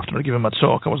afternoon after I given my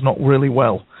talk. I was not really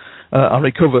well. I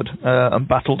recovered and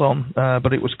battled on,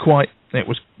 but it was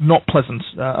not pleasant,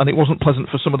 and it wasn't pleasant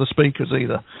for some of the speakers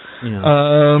either. Yeah.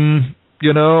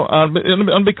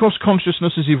 And because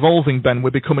consciousness is evolving, Ben,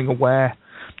 we're becoming aware.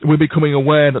 We're becoming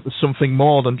aware that there's something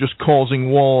more than just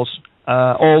causing wars.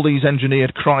 All these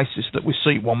engineered crises that we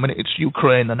see, 1 minute it's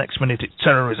Ukraine, the next minute it's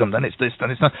terrorism, then it's this,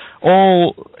 then it's that,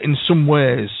 all in some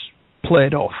ways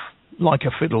played off like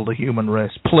a fiddle, the human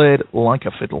race, played like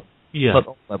a fiddle at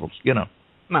all levels,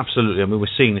 Absolutely. I mean, we're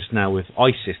seeing this now with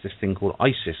ISIS, this thing called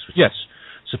ISIS. Yes.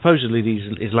 Supposedly these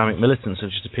Islamic militants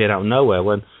have just appeared out of nowhere,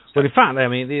 when in fact, I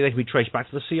mean, they can be traced back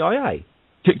to the CIA.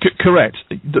 Correct.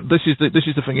 This is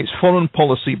the thing. It's foreign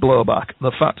policy blowback.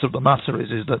 The fact of the matter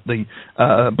is that the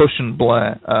Bush and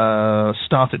Blair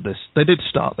started this. They did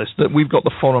start this. That we've got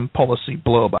the foreign policy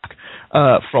blowback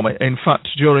from it. In fact,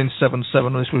 during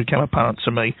 7/7, this became apparent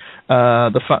to me.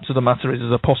 The fact of the matter is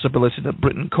there's a possibility that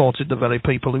Britain courted the very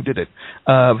people who did it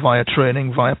via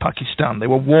training via Pakistan. They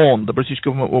were warned. The British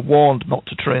government were warned not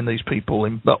to train these people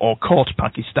or court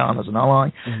Pakistan as an ally,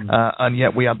 and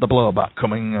yet we had the blowback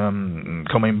coming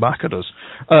back at us.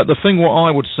 The thing what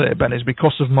I would say, Ben, is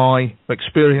because of my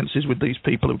experiences with these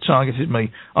people who targeted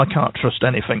me, I can't trust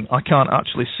anything. I can't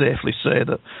actually safely say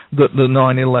that the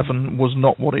 9/11 was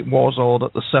not what it was, or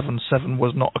that the 7/7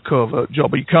 was not a covert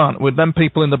job. You can't. With them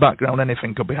people in the background,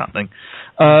 anything could be happening.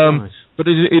 Nice. But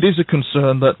it is a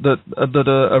concern that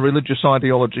a religious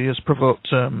ideology has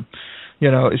provoked.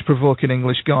 Is provoking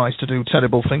English guys to do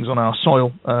terrible things on our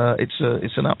soil.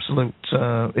 It's an absolute,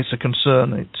 it's a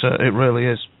concern. It really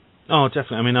is. Oh,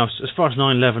 definitely. I mean, as far as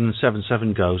 9/11 and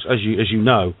 7/7 goes, as you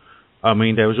know, I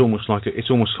mean, there was almost like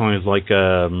it's almost kind of like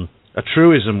a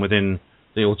truism within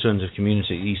the alternative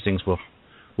community. These things were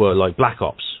like black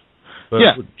ops. But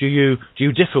yeah. Do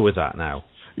you differ with that now?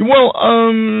 Well,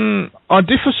 I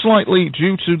differ slightly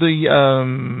due to the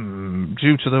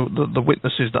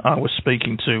witnesses that I was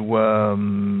speaking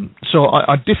to. So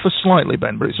I differ slightly,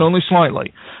 Ben, but it's only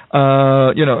slightly.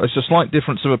 It's a slight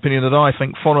difference of opinion that I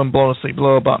think foreign policy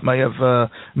blowback may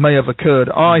have occurred.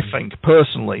 I think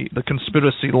personally the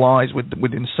conspiracy lies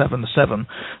within 7/7.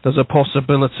 There's a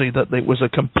possibility that it was a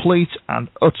complete and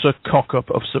utter cock-up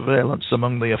of surveillance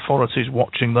among the authorities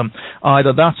watching them.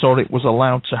 Either that or it was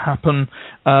allowed to happen.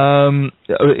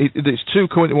 It's too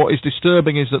coincident. What is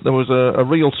disturbing is that there was a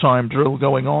real-time drill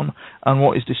going on, and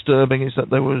what is disturbing is that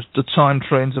there was the time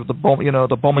trains of the bomb.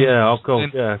 The bombing. Yeah, of course.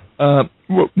 Yeah.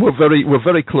 Were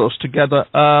very close together,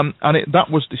 and that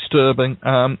was disturbing.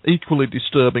 Equally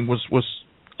disturbing was.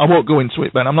 I won't go into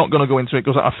it, Ben. I'm not going to go into it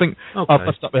because I think I've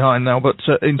left that behind now. But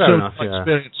in terms of my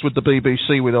experience with the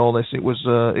BBC with all this, it was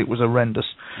horrendous.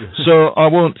 Yeah. So I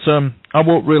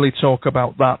won't really talk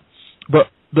about that, but.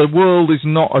 The world is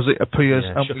not as it appears.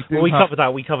 Yeah, and we covered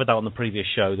that. We covered that on the previous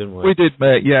show, didn't we? We did,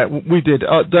 mate. Yeah, we did.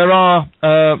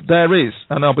 There is,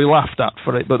 and I'll be laughed at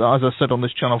for it. But as I said on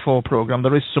this Channel 4 program,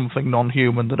 there is something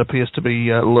non-human that appears to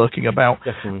be lurking about.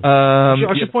 Definitely.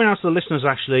 I should point out to the listeners,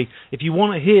 actually, if you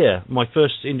want to hear my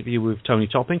first interview with Tony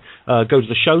Topping, go to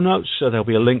the show notes. There'll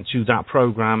be a link to that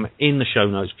program in the show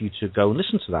notes for you to go and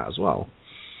listen to that as well.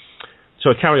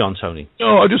 So carry on, Tony.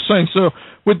 Oh, I'm just saying, so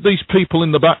with these people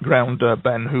in the background,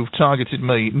 Ben, who've targeted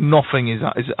me, nothing is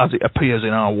as it appears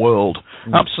in our world.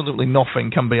 Absolutely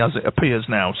nothing can be as it appears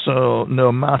now. So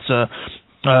no matter...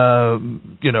 so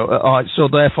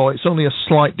therefore it's only a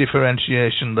slight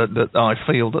differentiation that I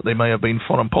feel that they may have been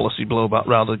foreign policy blowback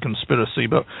rather than conspiracy,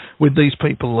 but with these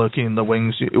people lurking in the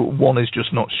wings, one is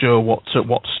just not sure what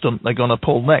stunt they're going to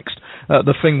pull next.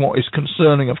 The thing what is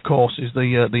concerning, of course, is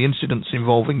the incidents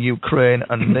involving Ukraine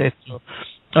and NATO.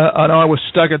 And I was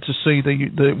staggered to see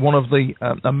one of the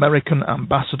American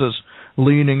ambassadors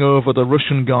leaning over the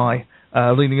Russian guy,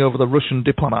 leaning over the Russian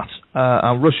diplomat.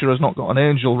 And Russia has not got an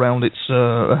angel round its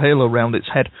a halo round its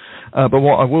head. But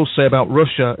what I will say about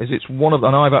Russia is it's one of,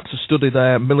 and I've had to study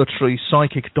their military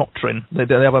psychic doctrine. They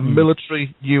have a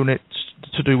military unit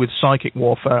to do with psychic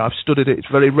warfare. I've studied it. It's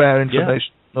very rare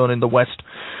information known in the West,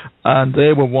 and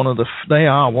they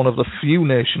are one of the few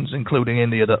nations, including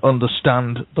India, that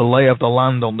understand the lay of the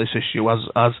land on this issue, as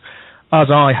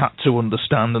I had to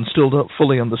understand and still don't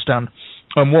fully understand.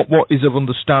 And what is of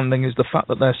understanding is the fact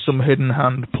that there's some hidden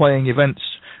hand playing events.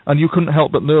 And you couldn't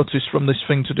help but notice from this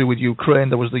thing to do with Ukraine,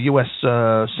 there was the US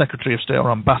Secretary of State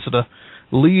or Ambassador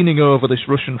leaning over this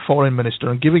Russian foreign minister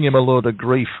and giving him a load of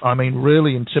grief. I mean,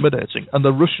 really intimidating. And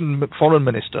the Russian foreign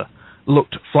minister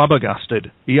looked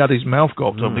flabbergasted. He had his mouth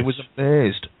gobbled up. He was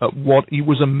amazed at he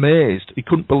was amazed. He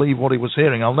couldn't believe what he was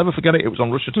hearing. I'll never forget it. It was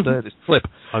on Russia Today, this clip.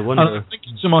 I wonder. And I'm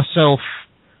thinking to myself,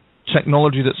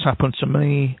 technology that's happened to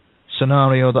me,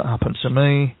 scenario that happened to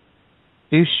me,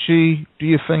 is she, do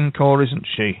you think, or isn't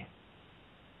she?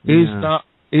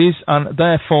 And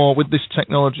therefore, with this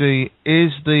technology,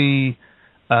 is the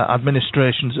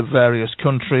administrations of various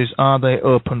countries, are they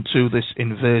open to this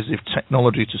invasive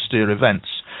technology to steer events?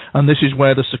 And this is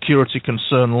where the security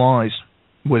concern lies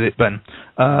with it, Ben.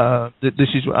 This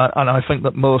is, and I think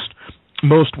that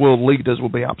most world leaders will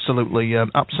be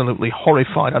absolutely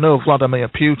horrified. I know Vladimir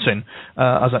Putin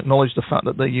has acknowledged the fact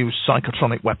that they use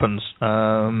psychotronic weapons.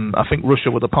 I think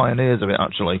Russia were the pioneers of it,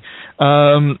 actually.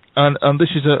 And this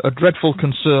is a dreadful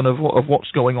concern of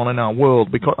what's going on in our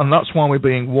world, and that's why we're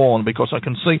being warned, because I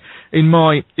can see in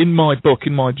my book,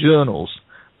 in my journals,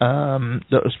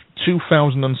 that was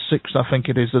 2006, I think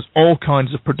it is. There's all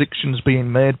kinds of predictions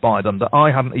being made by them that I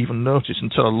hadn't even noticed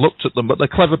until I looked at them. But they're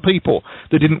clever people.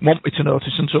 They didn't want me to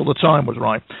notice until the time was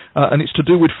right. And it's to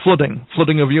do with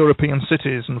flooding of European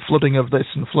cities, and flooding of this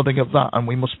and flooding of that. And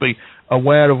we must be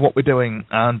aware of what we're doing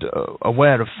and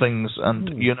aware of things. And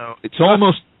it's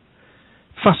almost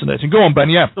fascinating. Go on, Ben.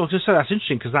 Yeah. I was just say that's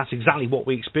interesting because that's exactly what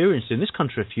we experienced in this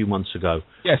country a few months ago.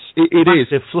 Yes, it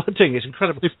is. Massive flooding. It's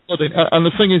incredible. Flooding. And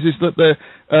the thing is that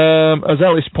as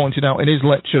Ellis pointed out in his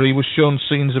lecture, he was shown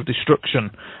scenes of destruction,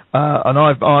 and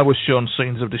I was shown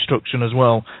scenes of destruction as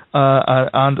well.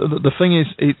 And the thing is,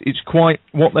 it's quite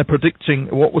what they're predicting.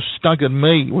 What was staggered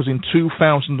me was in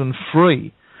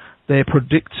 2003. They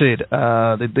predicted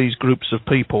these groups of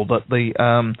people that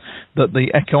the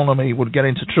economy would get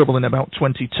into trouble in about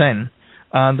 2010,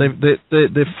 and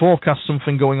they forecast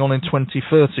something going on in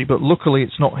 2030. But luckily,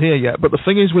 it's not here yet. But the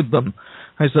thing is with them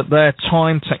is that their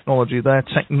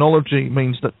technology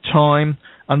means that time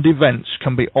and events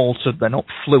can be altered. They're not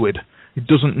fluid. It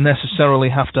doesn't necessarily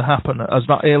have to happen. As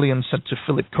that alien said to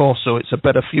Philip Corso, it's a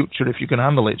better future if you can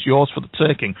handle it. It's yours for the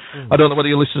taking. I don't know whether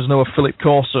your listeners know of Philip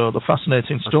Corso, the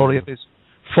fascinating story of his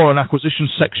foreign acquisition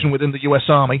section within the U.S.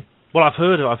 Army. Well, I've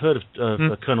heard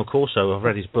of Colonel Corso. I've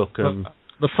read his book.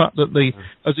 The fact that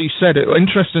as he said,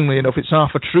 interestingly enough, it's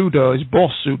Arthur Trudeau, his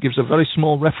boss, who gives a very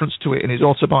small reference to it in his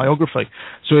autobiography.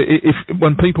 So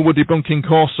when people were debunking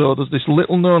Corso, there's this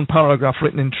little-known paragraph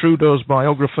written in Trudeau's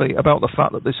biography about the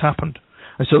fact that this happened.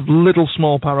 It's a little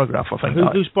small paragraph, I think.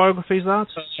 Whose biography is that?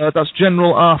 That's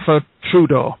General Arthur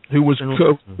Trudeau, who was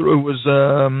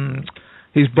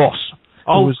his boss.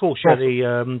 Oh, of course,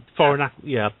 the foreign...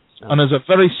 Yeah. And there's a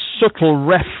very subtle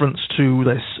reference to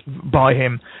this by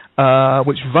him,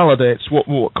 which validates what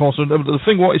Corso. The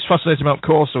thing, what is fascinating about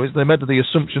Corso is they made the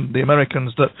assumption, the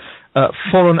Americans, that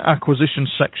foreign acquisition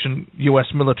section, U.S.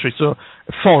 military, so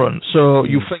foreign. So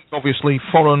you think obviously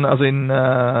foreign as in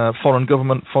foreign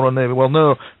government, foreign navy. Well,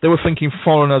 no, they were thinking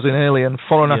foreign as in alien,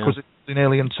 foreign acquisition in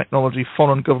alien technology,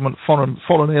 foreign government, foreign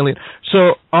alien.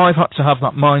 So I've had to have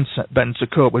that mindset, Ben, to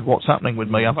cope with what's happening with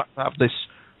me. I've had to have this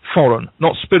foreign,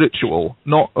 not spiritual,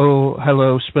 not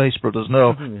hello space brothers,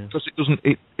 no, because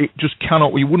it just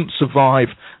cannot. We wouldn't survive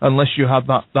unless you had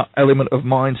that element of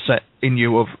mindset in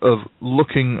you of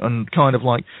looking and kind of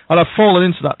like, and I've fallen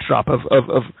into that trap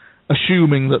of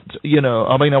assuming that,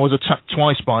 I mean, I was attacked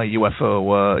twice by a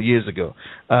UFO years ago.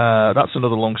 That's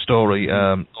another long story,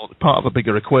 part of a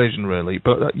bigger equation really,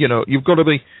 but you've got to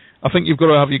be, I think you've got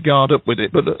to have your guard up with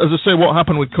it. But as I say, what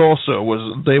happened with Corso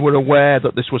was they were aware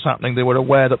that this was happening. They were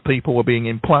aware that people were being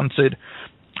implanted.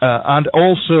 And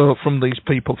also from these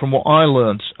people, from what I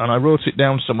learned, and I wrote it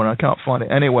down somewhere, I can't find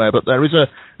it anywhere, but there is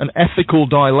an ethical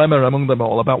dilemma among them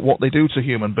all about what they do to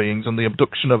human beings and the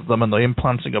abduction of them and the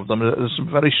implanting of them. There's some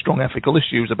very strong ethical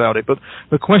issues about it. But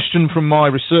the question from my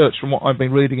research, from what I've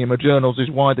been reading in my journals,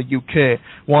 is why the UK?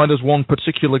 Why does one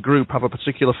particular group have a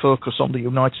particular focus on the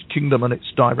United Kingdom and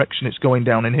its direction it's going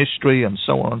down in history and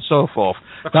so on and so forth?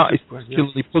 That is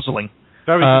particularly puzzling.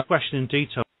 Very good question in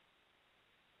detail.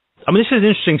 I mean, this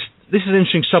is an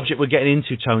interesting subject we're getting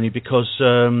into, Tony, because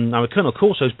now Colonel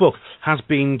Corso's book has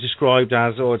been described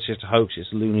as, it's just a hoax, it's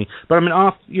loony. But I mean,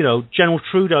 General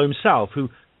Trudeau himself, who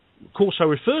Corso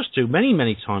refers to many,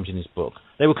 many times in his book,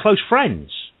 they were close friends,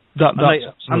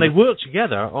 and they worked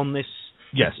together on this.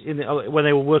 Yes, when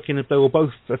they were working, they were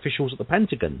both officials at the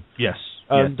Pentagon. Yes,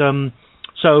 and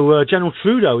so General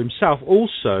Trudeau himself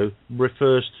also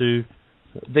refers to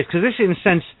this, because this, in a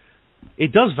sense,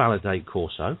 it does validate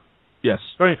Corso. Yes.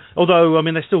 Although, I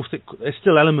mean, there's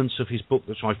still elements of his book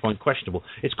which I find questionable.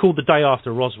 It's called The Day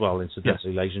After Roswell,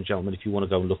 incidentally, ladies and gentlemen, if you want to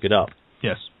go and look it up.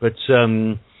 Yes. But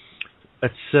so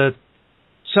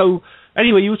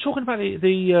anyway, you were talking about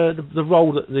the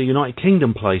role that the United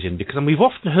Kingdom plays in, because we've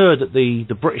often heard that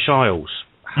the British Isles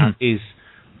is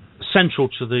central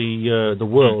to the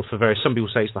world for various. Some people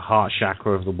say it's the heart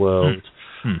chakra of the world.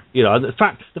 The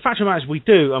fact of the matter is we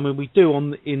do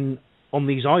on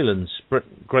these islands,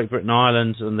 Great Britain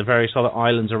Island and the various other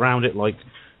islands around it, like,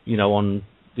 on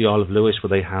the Isle of Lewis where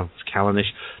they have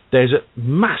Callanish, there's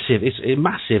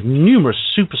numerous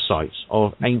super sites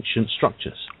of ancient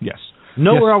structures. Yes.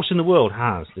 Nowhere else in the world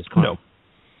has this kind of...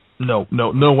 No,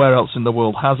 nowhere else in the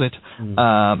world has it.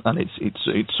 And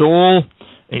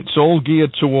it's all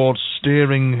geared towards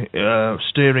steering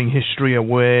history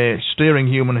away, steering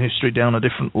human history down a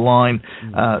different line,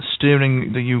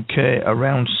 steering the UK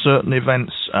around certain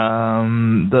events.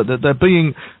 That they're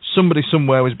being, somebody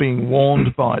somewhere is being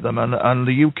warned by them, and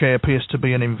the UK appears to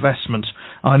be an investment.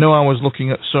 I know I was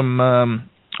looking at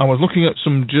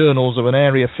some journals of an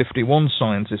Area 51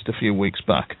 scientist a few weeks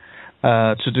back.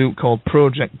 to do called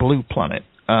Project Blue Planet.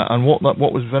 And what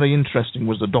was very interesting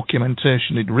was the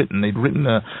documentation he'd written. He'd written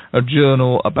a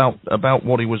journal about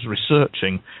what he was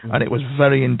researching, and it was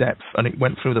very in depth. And it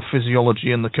went through the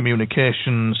physiology and the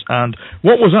communications. And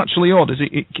what was actually odd is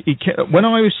when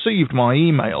I received my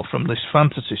email from this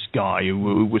fantasist guy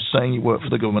who was saying he worked for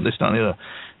the government, this, that, and the other,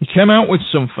 he came out with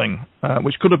something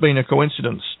which could have been a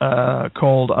coincidence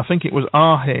called, I think it was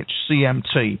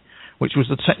RHCMT, which was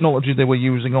the technology they were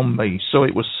using on me, so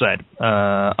it was said.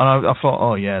 And I thought,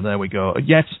 oh yeah, there we go.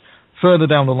 Yet, further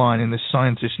down the line in this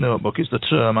scientist's notebook is the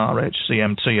term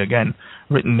RHCMT, again,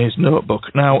 written in his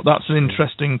notebook. Now, that's an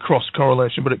interesting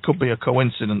cross-correlation, but it could be a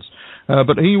coincidence.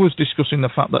 But he was discussing the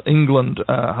fact that England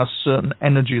has certain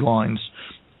energy lines,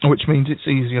 which means it's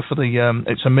easier for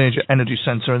it's a major energy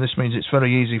centre, and this means it's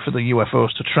very easy for the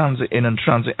UFOs to transit in and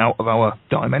transit out of our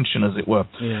dimension, as it were.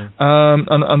 Yeah.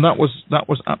 And that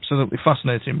was absolutely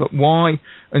fascinating. But why,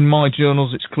 in my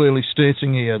journals, it's clearly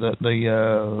stating here that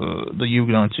the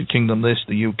United Kingdom, this,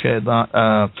 the UK,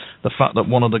 that, the fact that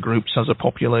one of the groups has a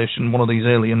population, one of these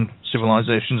alien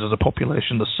civilizations has a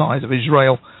population the size of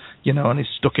Israel, and is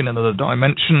stuck in another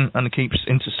dimension and keeps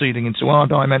interceding into our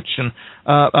dimension.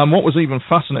 And what was even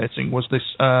fascinating was this,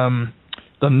 the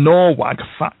NORWAG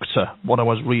factor, what I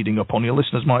was reading up on. Your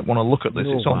listeners might want to look at this.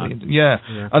 It's on the, yeah,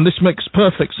 and this makes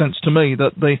perfect sense to me,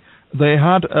 that they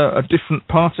had a different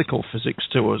particle physics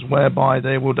to us, whereby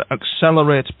they would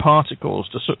accelerate particles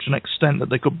to such an extent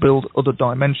that they could build other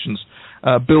dimensions,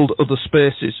 build other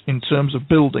spaces in terms of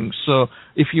buildings. So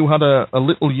if you had a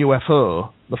little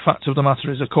UFO, the fact of the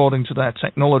matter is, according to their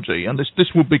technology, and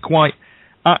this would be quite,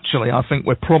 actually, I think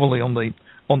we're probably on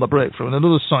the breakthrough. And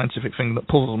another scientific thing that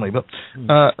puzzles me, but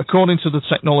according to the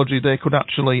technology, they could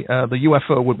actually, the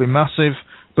UFO would be massive,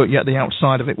 but yet the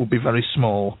outside of it would be very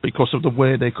small because of the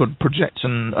way they could project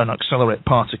and accelerate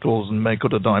particles and make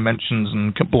other dimensions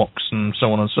and blocks and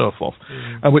so on and so forth,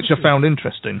 which I found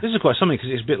interesting. This is quite something,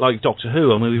 because it's a bit like Doctor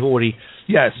Who. I mean, we've already...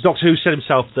 Yes. Doctor Who said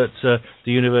himself that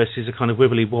the universe is a kind of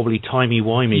wibbly-wobbly,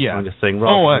 timey-wimey kind of thing,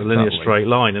 rather than a linear straight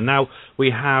line. And now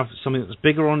we have something that's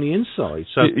bigger on the inside.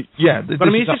 So, but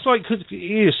I mean, it's just like...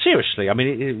 seriously, I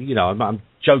mean, I'm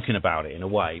joking about it in a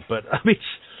way, but I mean...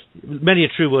 Many a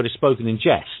true word is spoken in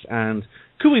jest, and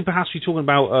could we perhaps be talking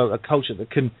about a culture that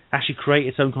can actually create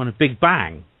its own kind of Big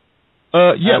Bang?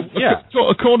 So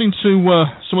according to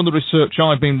some of the research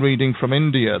I've been reading from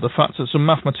India, the fact that some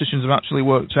mathematicians have actually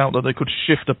worked out that they could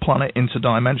shift a planet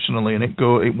interdimensionally, and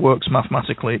it works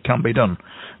mathematically, it can be done.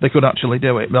 They could actually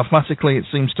do it. Mathematically, it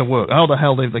seems to work. How the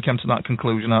hell they came to that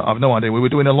conclusion, I have no idea. We were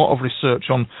doing a lot of research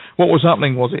on what was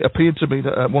happening. It appeared to be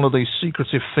that one of these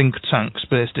secretive think tanks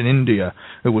based in India,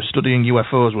 who was studying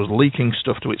UFOs, was leaking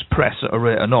stuff to its press at a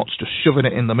rate of knots, just shoving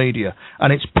it in the media.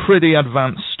 And it's pretty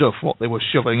advanced stuff, what they were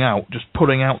shoving out, just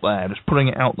putting it out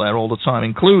there all the time,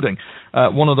 including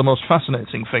one of the most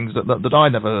fascinating things that I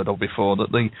never heard of before,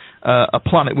 that a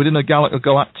planet within a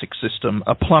galactic system,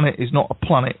 a planet is not a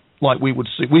planet like we would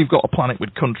see. We've got a planet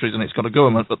with countries and it's got a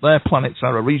government, but their planets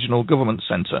are a regional government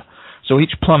centre. So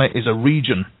each planet is a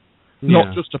region,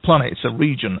 not just a planet, it's a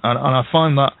region. And I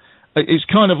find that it's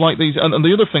kind of like these. And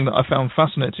the other thing that I found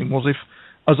fascinating was, if,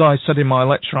 as I said in my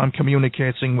lecture, I'm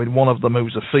communicating with one of them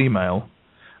who's a female,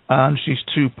 and she's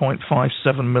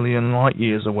 2.57 million light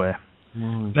years away.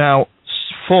 Now,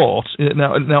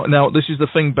 this is the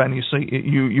thing, Ben. You see,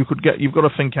 you've got to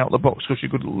think out the box, because you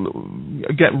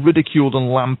could get ridiculed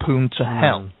and lampooned to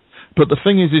hell. But the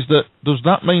thing is that does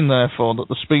that mean, therefore, that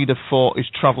the speed of thought is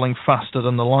travelling faster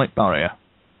than the light barrier?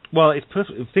 Well,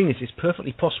 the thing is, it's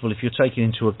perfectly possible if you're taking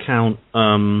into account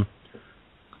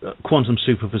quantum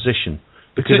superposition.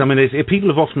 Because people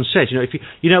have often said, if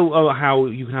how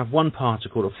you can have one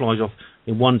particle that flies off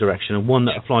in one direction and one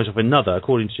that flies off another,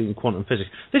 according to quantum physics.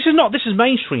 This is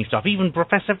mainstream stuff. Even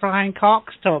Professor Brian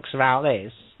Cox talks about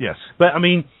this. Yes. But I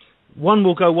mean, one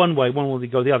will go one way, one will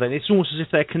go the other, and it's almost as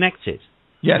if they're connected.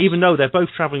 Yes. Even though they're both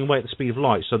travelling away at the speed of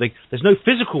light, so there's no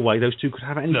physical way those two could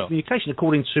have any communication,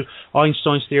 according to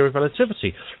Einstein's theory of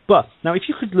relativity. But now, if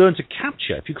you could learn to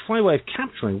capture, if you could find a way of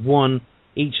capturing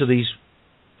each of these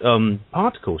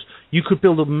particles, you could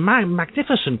build a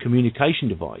magnificent communication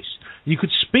device. You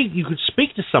could speak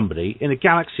to somebody in a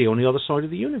galaxy on the other side of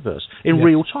the universe in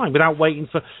real time, without waiting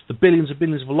for the billions and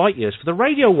billions of light years for the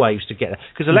radio waves to get there.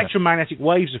 Because electromagnetic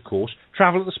waves, of course,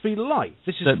 travel at the speed of light.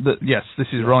 This is right, Ben. This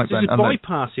is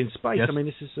bypassing space. Yes. I mean,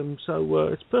 this is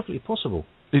it's perfectly possible.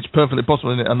 It's perfectly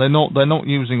possible, isn't it? And they're not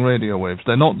using radio waves.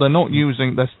 They're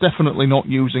definitely not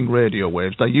using radio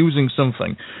waves. They're using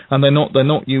something, and they're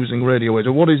not using radio waves.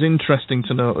 And what is interesting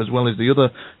to note as well is the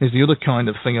other kind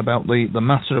of thing about the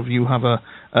matter of you have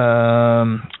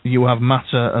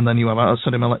matter, and then you have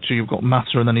outside of electricity, you've got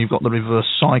matter, and then you've got the reverse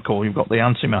cycle. You've got the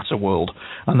antimatter world,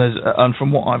 and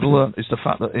from what I've learned is the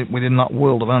fact that within that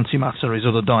world of antimatter is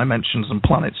other dimensions and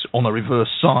planets on a reverse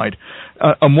side,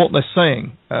 and what they're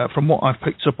saying, from what I've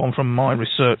picked up on from my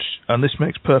research, and this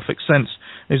makes perfect sense,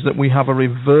 is that we have a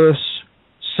reverse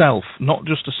self, not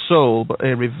just a soul, but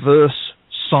a reverse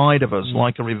side of us,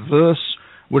 like a reverse,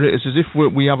 where it is as if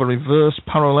we have a reverse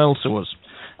parallel to us.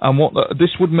 And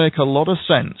this would make a lot of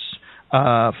sense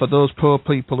for those poor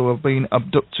people who have been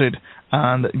abducted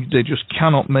and they just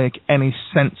cannot make any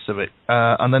sense of it.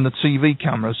 And then the TV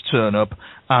cameras turn up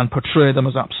and portray them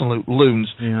as absolute loons,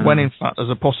 when in fact there's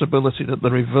a possibility that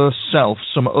the reverse self,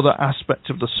 some other aspect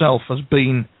of the self, has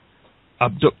been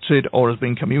abducted or has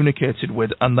been communicated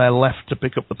with, and they're left to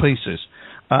pick up the pieces.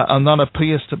 And that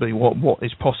appears to be what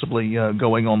is possibly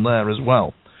going on there as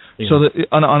well. Yeah. So that,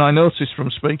 and I noticed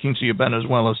from speaking to you, Ben, as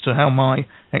well, as to how my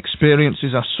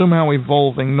experiences are somehow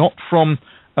evolving, not from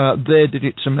they did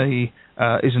it to me,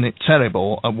 isn't it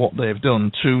terrible, at what they've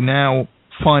done, to now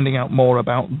finding out more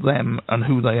about them and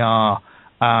who they are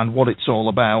and what it's all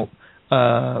about.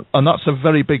 And that's a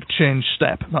very big change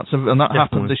step. And that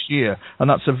happened this year. And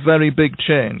that's a very big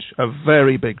change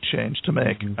to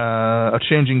make, a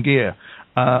change in gear.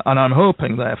 And I'm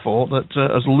hoping, therefore, that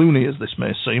as loony as this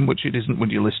may seem, which it isn't with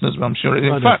your listeners, but I'm sure it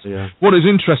is. In fact, what is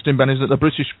interesting, Ben, is that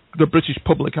the British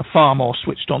public are far more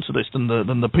switched onto this than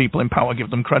the people in power give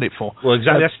them credit for. Well,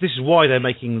 exactly. This is why they're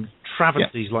making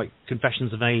travesties like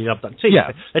Confessions of an Alien Abductee.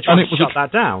 Yeah. They're trying to shut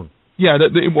that down. Yeah,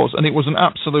 it was, and it was an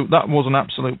absolute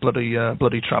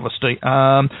bloody travesty.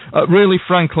 Really,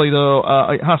 frankly, though,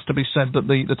 it has to be said that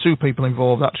the two people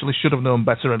involved actually should have known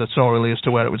better editorially as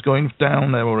to where it was going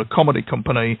down. They were a comedy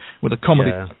company with a comedy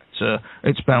director.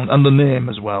 It's bound, and the name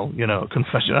as well.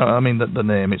 Confession. I mean, the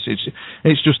name.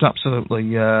 It's just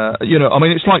absolutely. I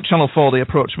mean, it's like Channel 4. They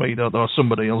approach me, or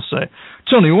somebody will say,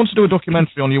 "Tony, we want to do a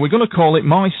documentary on you. We're going to call it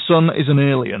My Son is an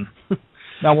Alien."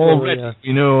 Now already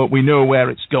we know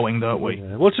where it's going, don't we?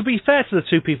 Yeah. Well, to be fair to the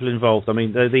two people involved, I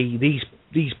mean,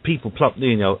 these people,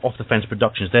 Off the Fence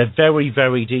Productions, they're very,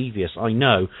 very devious. I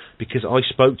know, because I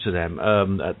spoke to them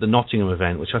at the Nottingham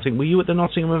event, which I think, were you at the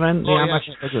Nottingham event?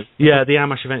 The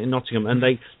Amash event in Nottingham, and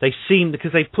they seem,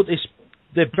 because they put this,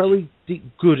 they're very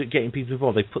good at getting people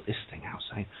involved. They put this thing out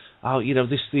saying,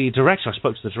 the director, I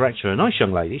spoke to the director, a nice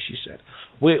young lady, she said,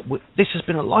 this has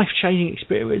been a life-changing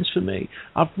experience for me.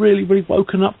 I've really, really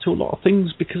woken up to a lot of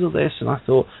things because of this, and I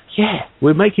thought,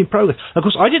 we're making progress. Of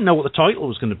course, I didn't know what the title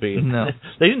was going to be. No.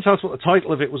 They didn't tell us what the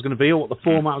title of it was going to be or what the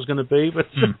format was going to be, but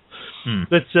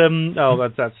that's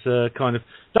the kind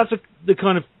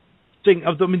of thing.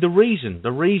 I mean, the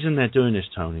reason they're doing this,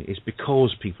 Tony, is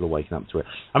because people are waking up to it.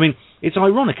 I mean, it's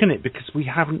ironic, isn't it? Because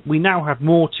we now have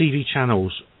more TV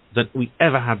channels than we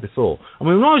ever had before. I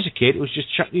mean, when I was a kid, it was just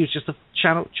a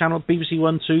channel BBC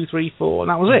 1, 2, 3, 4, and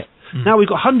that was it. Now we've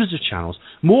got hundreds of channels.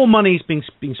 More money is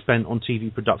being spent on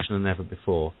TV production than ever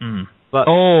before. But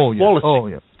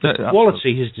quality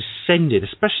has descended.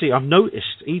 Especially, I've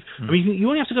noticed. I mean, you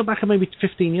only have to go back maybe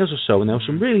 15 years or so, and there were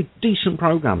some really decent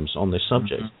programs on this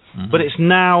subject. But it's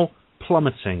now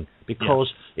plummeting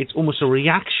because it's almost a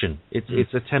reaction. It's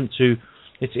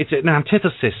an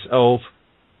antithesis of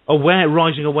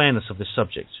rising awareness of this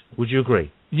subject. Would you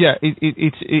agree? Yeah, it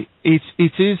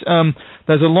is.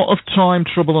 There's a lot of time,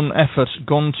 trouble, and effort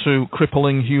gone to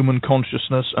crippling human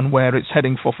consciousness and where it's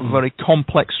heading for very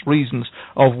complex reasons,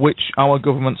 of which our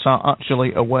governments are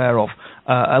actually aware of.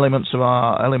 Elements of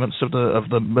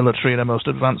the military in a most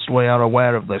advanced way are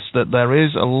aware of this. That there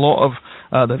is a lot of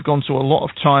they've gone to a lot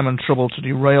of time and trouble to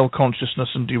derail consciousness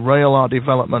and derail our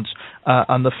development.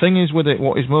 And the thing is with it,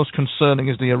 what is most concerning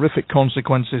is the horrific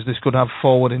consequences this could have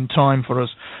forward in time for us.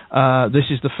 This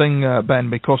is the thing, Ben,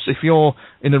 because if you're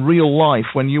in a real life,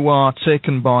 when you are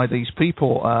taken by these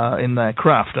people in their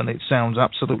craft, and it sounds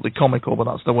absolutely comical, but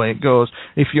that's the way it goes,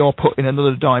 if you're put in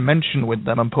another dimension with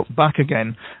them and put back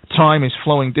again, time is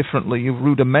flowing differently. You've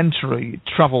rudimentary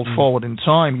travelled forward in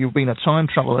time. You've been a time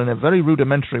traveller in a very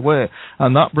rudimentary way,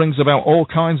 and that brings about all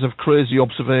kinds of crazy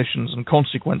observations and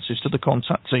consequences to the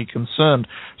contactee concerned.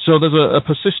 So there's a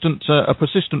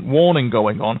persistent warning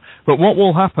going on. But what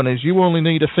will happen is you only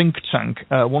need a think tank,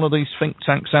 one of these think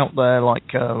tanks out there,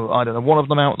 like one of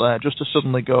them out there, just to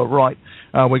suddenly go, right,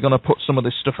 we're going to put some of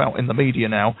this stuff out in the media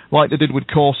now, like they did with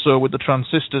Corso with the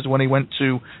transistors when he went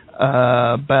to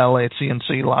Bell,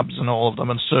 AT&T Labs, and all of them,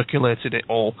 and circulated it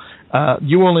all.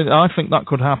 I think that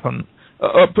could happen.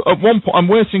 At one point, I'm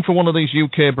waiting for one of these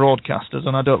UK broadcasters,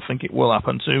 and I don't think it will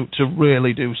happen, to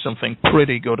really do something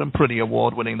pretty good and pretty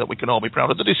award-winning that we can all be proud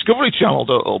of. The Discovery Channel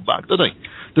don't hold back, do they?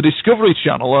 The Discovery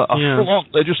Channel are full-on.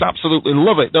 They just absolutely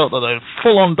love it, don't they? They're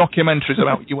full-on documentaries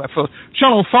about UFOs.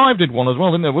 Channel 5 did one as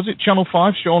well, didn't they? Was it Channel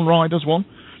 5? Sean Ryder's one?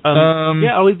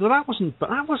 That wasn't. But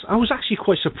I was actually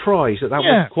quite surprised that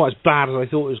wasn't quite as bad as I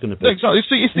thought it was going to be. Exactly.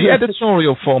 It's the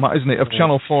editorial format, isn't it, of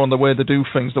Channel 4 and the way they do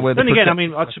things, the way they. Then again, I mean,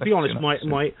 to be honest,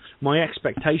 my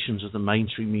expectations of the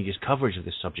mainstream media's coverage of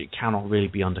this subject cannot really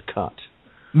be undercut.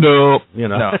 No,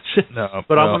 no.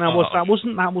 But that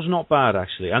was not bad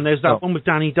actually. And there's that one with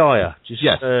Danny Dyer.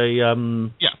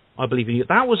 I believe in you.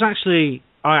 That was actually.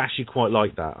 I actually quite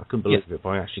like that. I couldn't believe it, but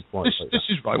I actually quite like that. This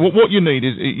is right. What you need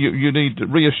is you need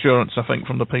reassurance, I think,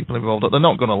 from the people involved that they're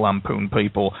not going to lampoon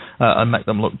people and make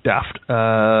them look daft.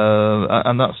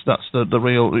 And that's the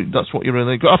real. That's what you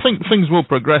really. I think things will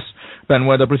progress, Ben,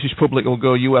 where the British public will go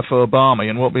UFO balmy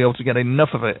and won't be able to get enough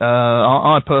of it.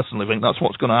 I personally think that's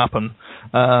what's going to happen.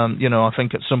 I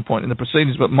think at some point in the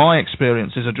proceedings. But my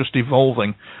experiences are just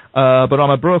evolving. But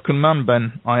I'm a broken man,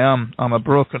 Ben. I'm a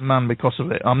broken man because of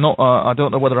it. I'm not. I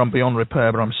don't know whether I'm beyond repair,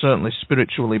 but I'm certainly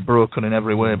spiritually broken in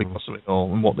every way because of it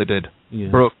all and what they did.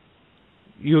 Yeah.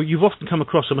 You've often come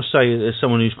across, I must say, as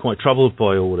someone who's quite troubled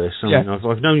by all this. I mean,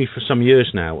 I've known you for some years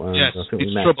now. Yes, I think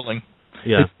it's troubling.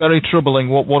 Yeah. It's very troubling.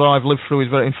 What I've lived through is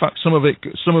very. In fact, some of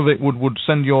it would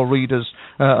send your readers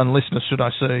and listeners, should I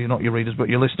say, not your readers, but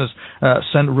your listeners,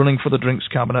 send running for the drinks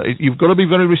cabinet. You've got to be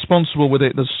very responsible with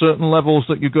it. There's certain levels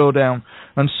that you go down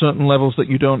and certain levels that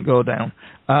you don't go down.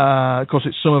 Because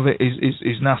some of it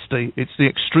is nasty. It's the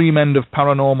extreme end of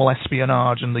paranormal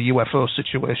espionage and the UFO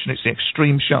situation. It's the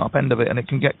extreme sharp end of it, and it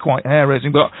can get quite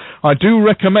hair-raising. But I do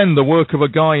recommend the work of a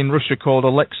guy in Russia called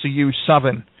Alexei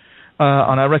Savin.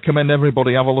 And I recommend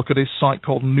everybody have a look at his site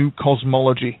called New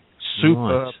Cosmology.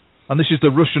 Super. Right. And this is the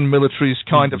Russian military's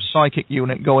kind of psychic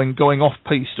unit going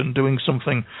off-piste and doing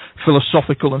something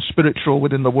philosophical and spiritual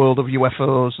within the world of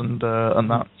UFOs, and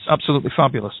that's absolutely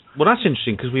fabulous. Well, that's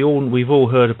interesting because we've all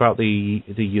heard about the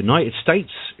United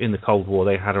States in the Cold War.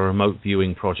 They had a remote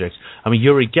viewing project. I mean,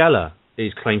 Yuri Geller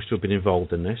claims to have been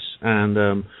involved in this, and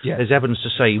there's evidence to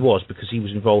say he was because he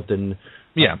was involved in.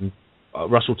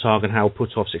 Russell Targ and Hal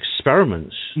Puthoff's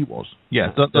experiments. He was.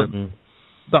 Yeah,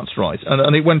 that's right.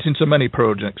 And it went into many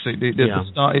projects.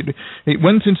 It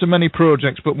went into many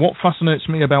projects, but what fascinates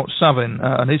me about Savin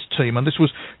and his team, and this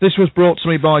was brought to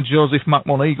me by Joseph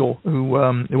McMoneagle, who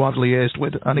I've liaised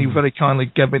with, and he very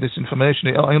kindly gave me this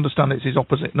information. I understand it's his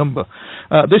opposite number.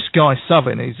 This guy,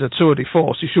 Savin, he's a tour de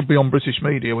force. He should be on British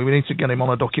media. We need to get him on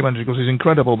a documentary because he's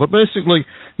incredible. But basically,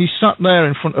 he sat there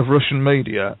in front of Russian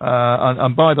media,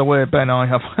 and by the way, Ben,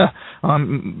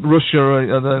 I'm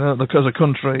Russia as a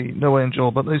country, no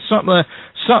angel, but they sat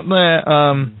there,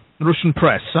 Russian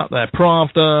press sat there,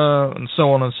 Pravda, and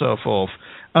so on and so forth.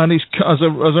 And he's, as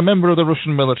a member of the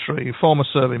Russian military, former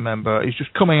serving member, he's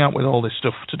just coming out with all this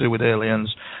stuff to do with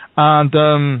aliens. And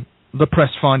the press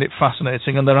find it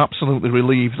fascinating, and they're absolutely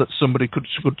relieved that somebody could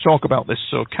talk about this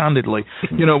so candidly.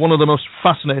 One of the most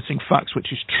fascinating facts,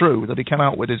 which is true, that he came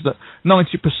out with is that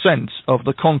 90% of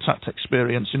the contact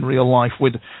experience in real life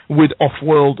with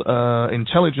off-world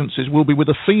intelligences will be with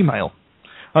a female.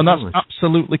 And that's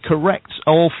absolutely correct.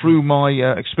 All through my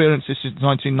experiences since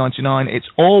 1999, it's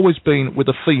always been with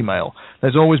a female.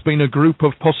 There's always been a group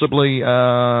of possibly,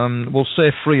 we'll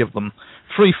say 3 of them.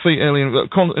 3 alien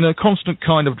in a constant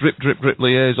kind of drip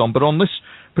liaison. But on this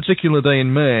particular day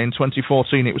in May in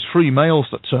 2014, it was 3 males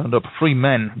that turned up, 3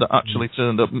 men that actually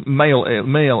turned up,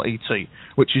 male ET,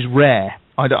 which is rare.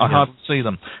 I hardly see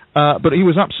them. But he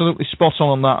was absolutely spot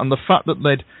on that, and the fact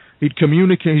that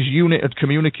his unit had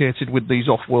communicated with these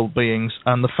off-world beings,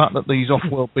 and the fact that these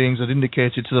off-world beings had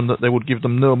indicated to them that they would give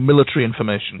them no military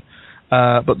information,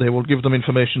 but they will give them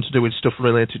information to do with stuff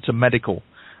related to medical,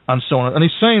 and so on. And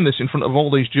he's saying this in front of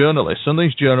all these journalists, and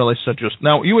these journalists are just...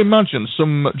 Now, you imagine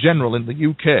some general in the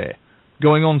UK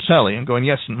going on telly and going,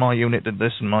 yes, and my unit did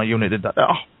this, and my unit did that.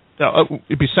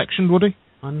 He'd be sectioned, would he?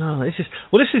 I know.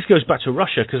 This goes back to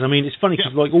Russia, because, I mean, it's funny,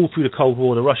 because all through the Cold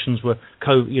War, the Russians were,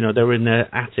 they were in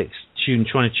their attics,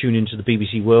 trying to tune into the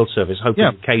BBC World Service, hoping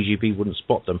the KGB wouldn't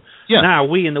spot them. Yeah. Now,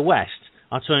 we in the West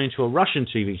are turning to a Russian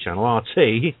TV channel,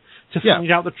 RT, to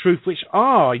find out the truth, which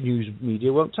our news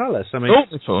media won't tell us. I mean... Oh,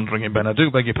 the phone's ringing, Ben. I do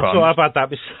beg your pardon. So I've had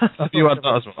that. Have you had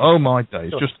that as well? Oh, my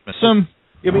days. Just some...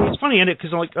 I mean, it's funny, isn't it?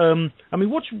 Because,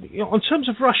 in terms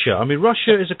of Russia, I mean,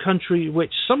 Russia is a country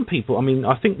which some people, I mean,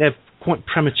 I think they've quite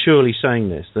prematurely saying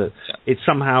this, that it's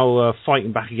somehow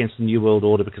fighting back against the New World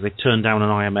Order because they turned down an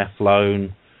IMF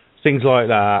loan, things like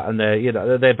that, and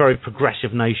they're a very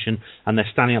progressive nation, and they're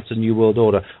standing up to the New World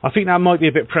Order. I think that might be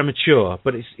a bit premature,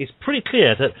 but it's pretty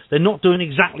clear that they're not doing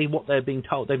exactly what they're being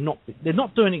told. They're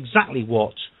not doing exactly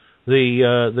what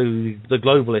the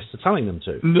globalists are telling them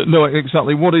to. No,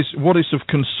 exactly. What is of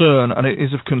concern, and it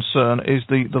is of concern, is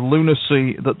the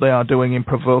lunacy that they are doing in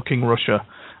provoking Russia.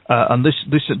 And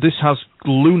this has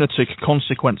lunatic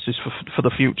consequences for the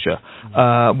future.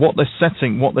 What they're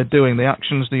setting, what they're doing, the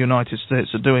actions the United States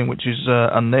are doing, which is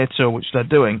and NATO, which they're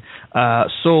doing,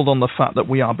 sold on the fact that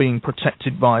we are being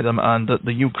protected by them, and that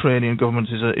the Ukrainian government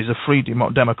is a free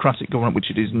democratic government,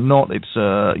 which it is not. It's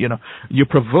you're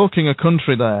provoking a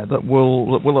country there that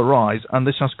will arise, and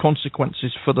this has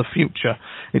consequences for the future.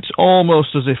 It's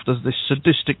almost as if there's this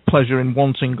sadistic pleasure in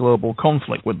wanting global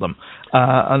conflict with them,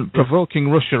 and provoking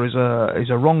Russia is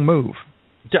a wrong move.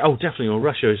 Oh, definitely. Well,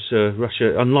 Russia,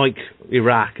 unlike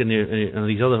Iraq and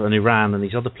Iran and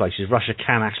these other places, Russia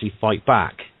can actually fight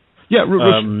back. Yeah,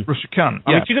 Russia can.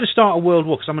 I mean, if you're going to start a world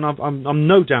war, because I'm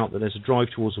no doubt that there's a drive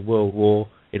towards a world war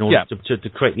in order to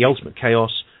create the ultimate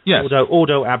chaos. Yes.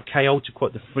 Ordo ab chaos, to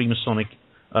quote the Freemasonic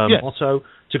motto,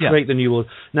 to create the new world.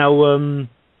 Now,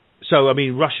 so I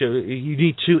mean, Russia, you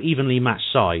need two evenly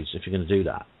matched sides if you're going to do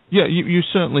that. Yeah, you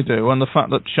certainly do, and the fact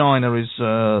that China is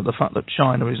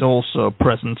also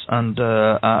present, and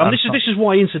this is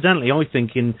why, incidentally, I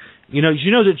think you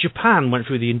know that Japan went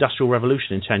through the Industrial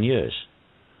Revolution in 10 years.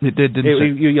 It did, didn't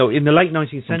it? In the late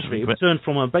 19th century, it turned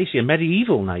from basically a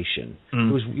medieval nation,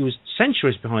 it was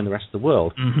centuries behind the rest of the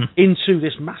world, into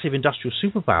this massive industrial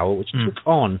superpower, which took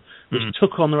on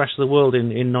the rest of the world in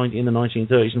the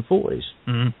 1930s and 40s.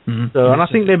 So, and I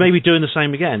think they may be doing the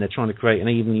same again. They're trying to create an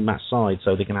evenly matched side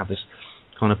so they can have this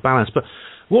kind of balance. But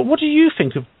what do you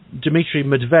think of Dmitry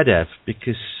Medvedev?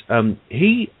 Because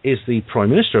he is the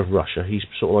Prime Minister of Russia. He's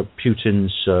sort of like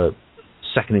Putin's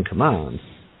second in command.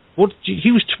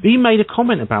 He made a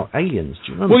comment about aliens. Do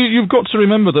you remember? Well, you've got to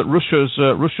remember that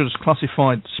Russia's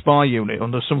classified spy unit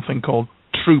under something called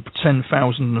Troop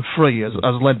 10,003, as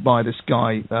led by this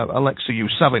guy Alexei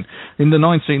Yusavin. In the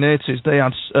 1980s, they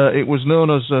had it was known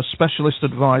as specialist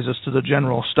advisors to the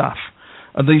general staff.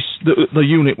 And the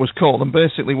unit was called, and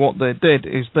basically what they did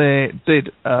is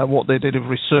what they did of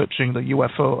researching the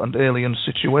UFO and alien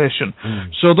situation.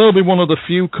 So they'll be one of the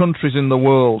few countries in the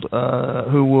world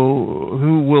who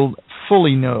will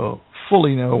fully know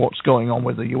what's going on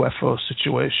with the UFO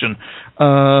situation.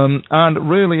 And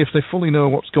really, if they fully know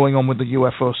what's going on with the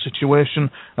UFO situation,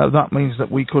 that means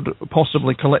that we could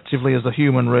possibly collectively as a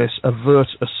human race avert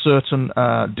a certain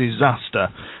disaster.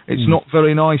 It's not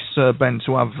very nice, Ben,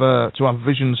 to have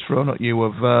visions thrown at you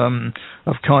of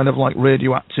kind of like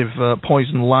radioactive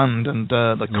poison land and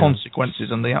the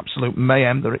consequences and the absolute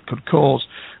mayhem that it could cause.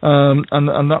 And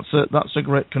that's a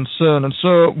great concern. And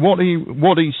so what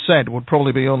he said would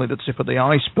probably be only the tip of the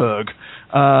iceberg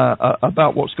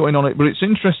about what's going on. But it's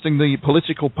interesting, the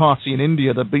political party in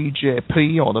India, the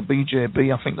BJP, or the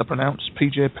BJB, I think they're pronounced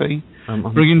PJP,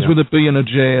 begins with a B and a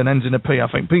J and ends in a P, I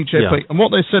think, BJP. Yeah. And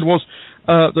what they said was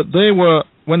that they were,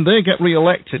 when they get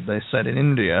re-elected, they said in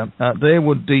India, they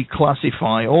would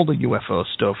declassify all the UFO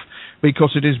stuff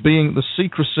because the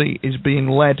secrecy is being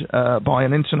led by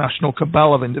an international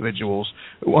cabal of individuals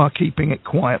who are keeping it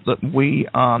quiet, that we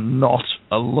are not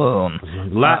alone.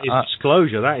 That is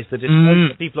disclosure. That is the disclosure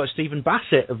that people like Stephen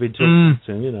Bassett have been talking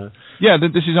to, Yeah,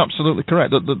 this is absolutely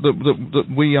correct. That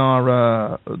we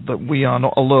are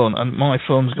not alone. And my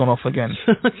phone's gone off again.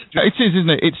 It is, isn't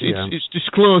it? It's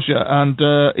disclosure, and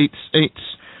it's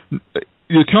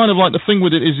kind of like the thing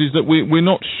with it is that we're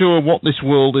not sure what this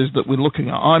world is that we're looking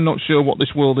at. I'm not sure what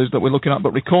this world is that we're looking at,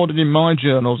 but recorded in my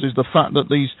journals is the fact that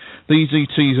these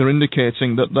ETs are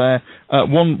indicating that they're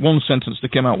one sentence they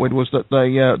came out with was that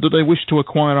they wish to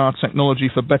acquire our technology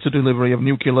for better delivery of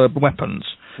nuclear weapons.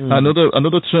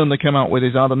 Another term they came out with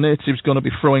is, are the natives going to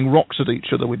be throwing rocks at each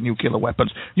other with nuclear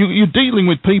weapons? You're dealing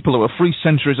with people who are 3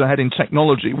 centuries ahead in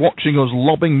technology, watching us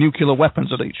lobbing nuclear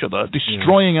weapons at each other,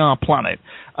 destroying our planet,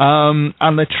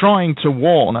 and they're trying to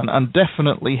warn and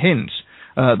definitely hint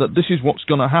that this is what's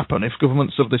going to happen if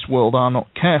governments of this world are not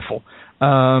careful.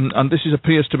 And this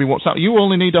appears to be what's happening. You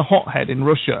only need a hothead in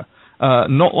Russia,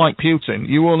 not like Putin.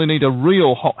 You only need a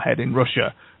real hothead in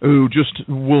Russia who just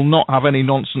will not have any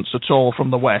nonsense at all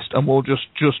from the West and will just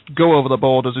go over the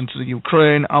borders into the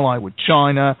Ukraine, ally with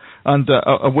China, and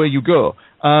away you go.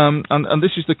 And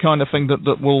this is the kind of thing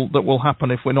that will happen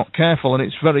if we're not careful, and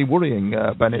it's very worrying,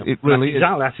 Ben. It really is.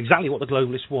 That's exactly what the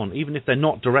globalists want. Even if they're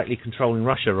not directly controlling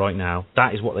Russia right now,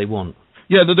 that is what they want.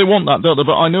 Yeah, they want that, don't they?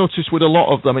 But I noticed with a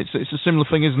lot of them, it's a similar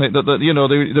thing, isn't it? That you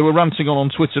know, they were ranting on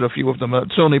Twitter, a few of them,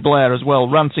 Tony Blair as well,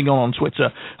 ranting on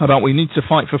Twitter about we need to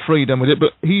fight for freedom with it,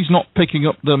 but he's not picking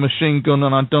up the machine gun,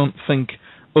 and I don't think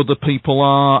other people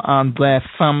are, and their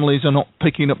families are not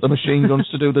picking up the machine guns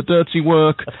to do the dirty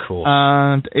work. Of course.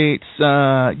 And it's,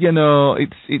 you know,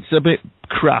 it's a bit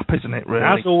crap, isn't it, really?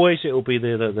 As always, it'll be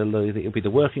the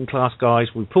working class guys.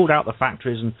 We pulled out the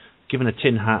factories and given a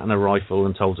tin hat and a rifle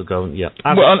and told to go and,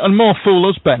 and more fool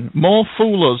us, Ben. More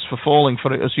fool us for falling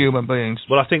for it as human beings.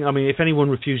 Well, I mean, if anyone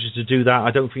refuses to do that,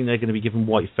 I don't think they're going to be given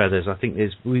white feathers. I think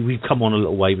we've come on a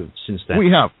little way since then.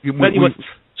 We have. Anyway,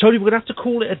 Tony, we're going to have to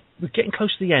call it. We're getting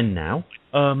close to the end now.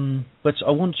 But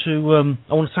I want to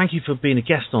thank you for being a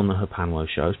guest on the Herpanlo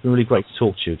show. It's been really great to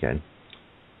talk to you again.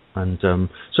 And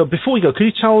so before we go, could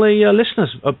you tell the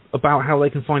listeners about how they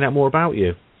can find out more about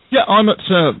you? Yeah, I'm at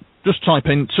just type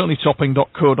in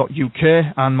tonytopping.co.uk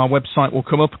and my website will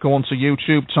come up. Go onto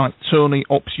YouTube, type Tony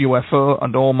Ops UFO,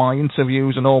 and all my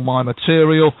interviews and all my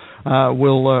material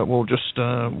will just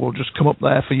come up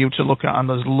there for you to look at. And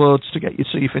there's loads to get your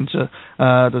teeth into.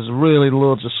 There's really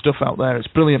loads of stuff out there. It's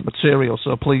brilliant material.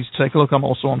 So please take a look. I'm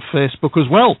also on Facebook as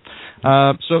well.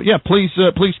 So yeah, please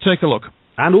take a look.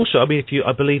 And also, I mean,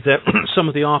 I believe that some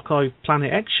of the archive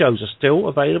Planet X shows are still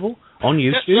available on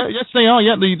YouTube. Yes, they are.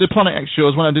 Yeah, the Planet X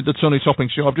shows. When I did the Tony Topping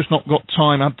show, I've just not got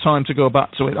had time to go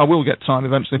back to it. I will get time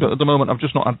eventually, but at the moment, I've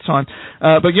just not had time.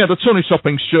 But yeah, the Tony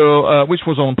Topping show, which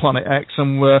was on Planet X,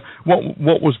 and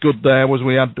what was good there was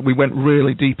we went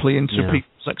really deeply into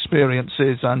people's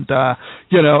experiences, and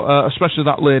especially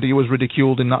that lady who was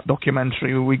ridiculed in that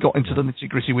documentary. We got into the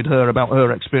nitty-gritty with her about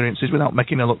her experiences without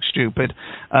making her look stupid,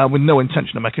 with no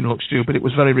intention of making her look stupid. It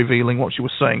was very revealing what she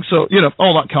was saying. So,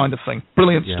 all that kind of thing.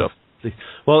 Brilliant stuff.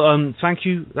 Well, thank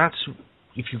you.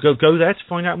 If you go there to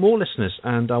find out more, listeners.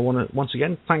 And I want to, once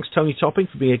again, thanks Tony Topping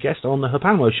for being a guest on the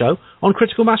Herpanlo show on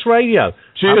Critical Mass Radio.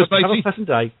 Cheers, Have a pleasant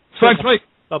day. Thanks, mate.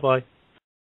 Bye-bye.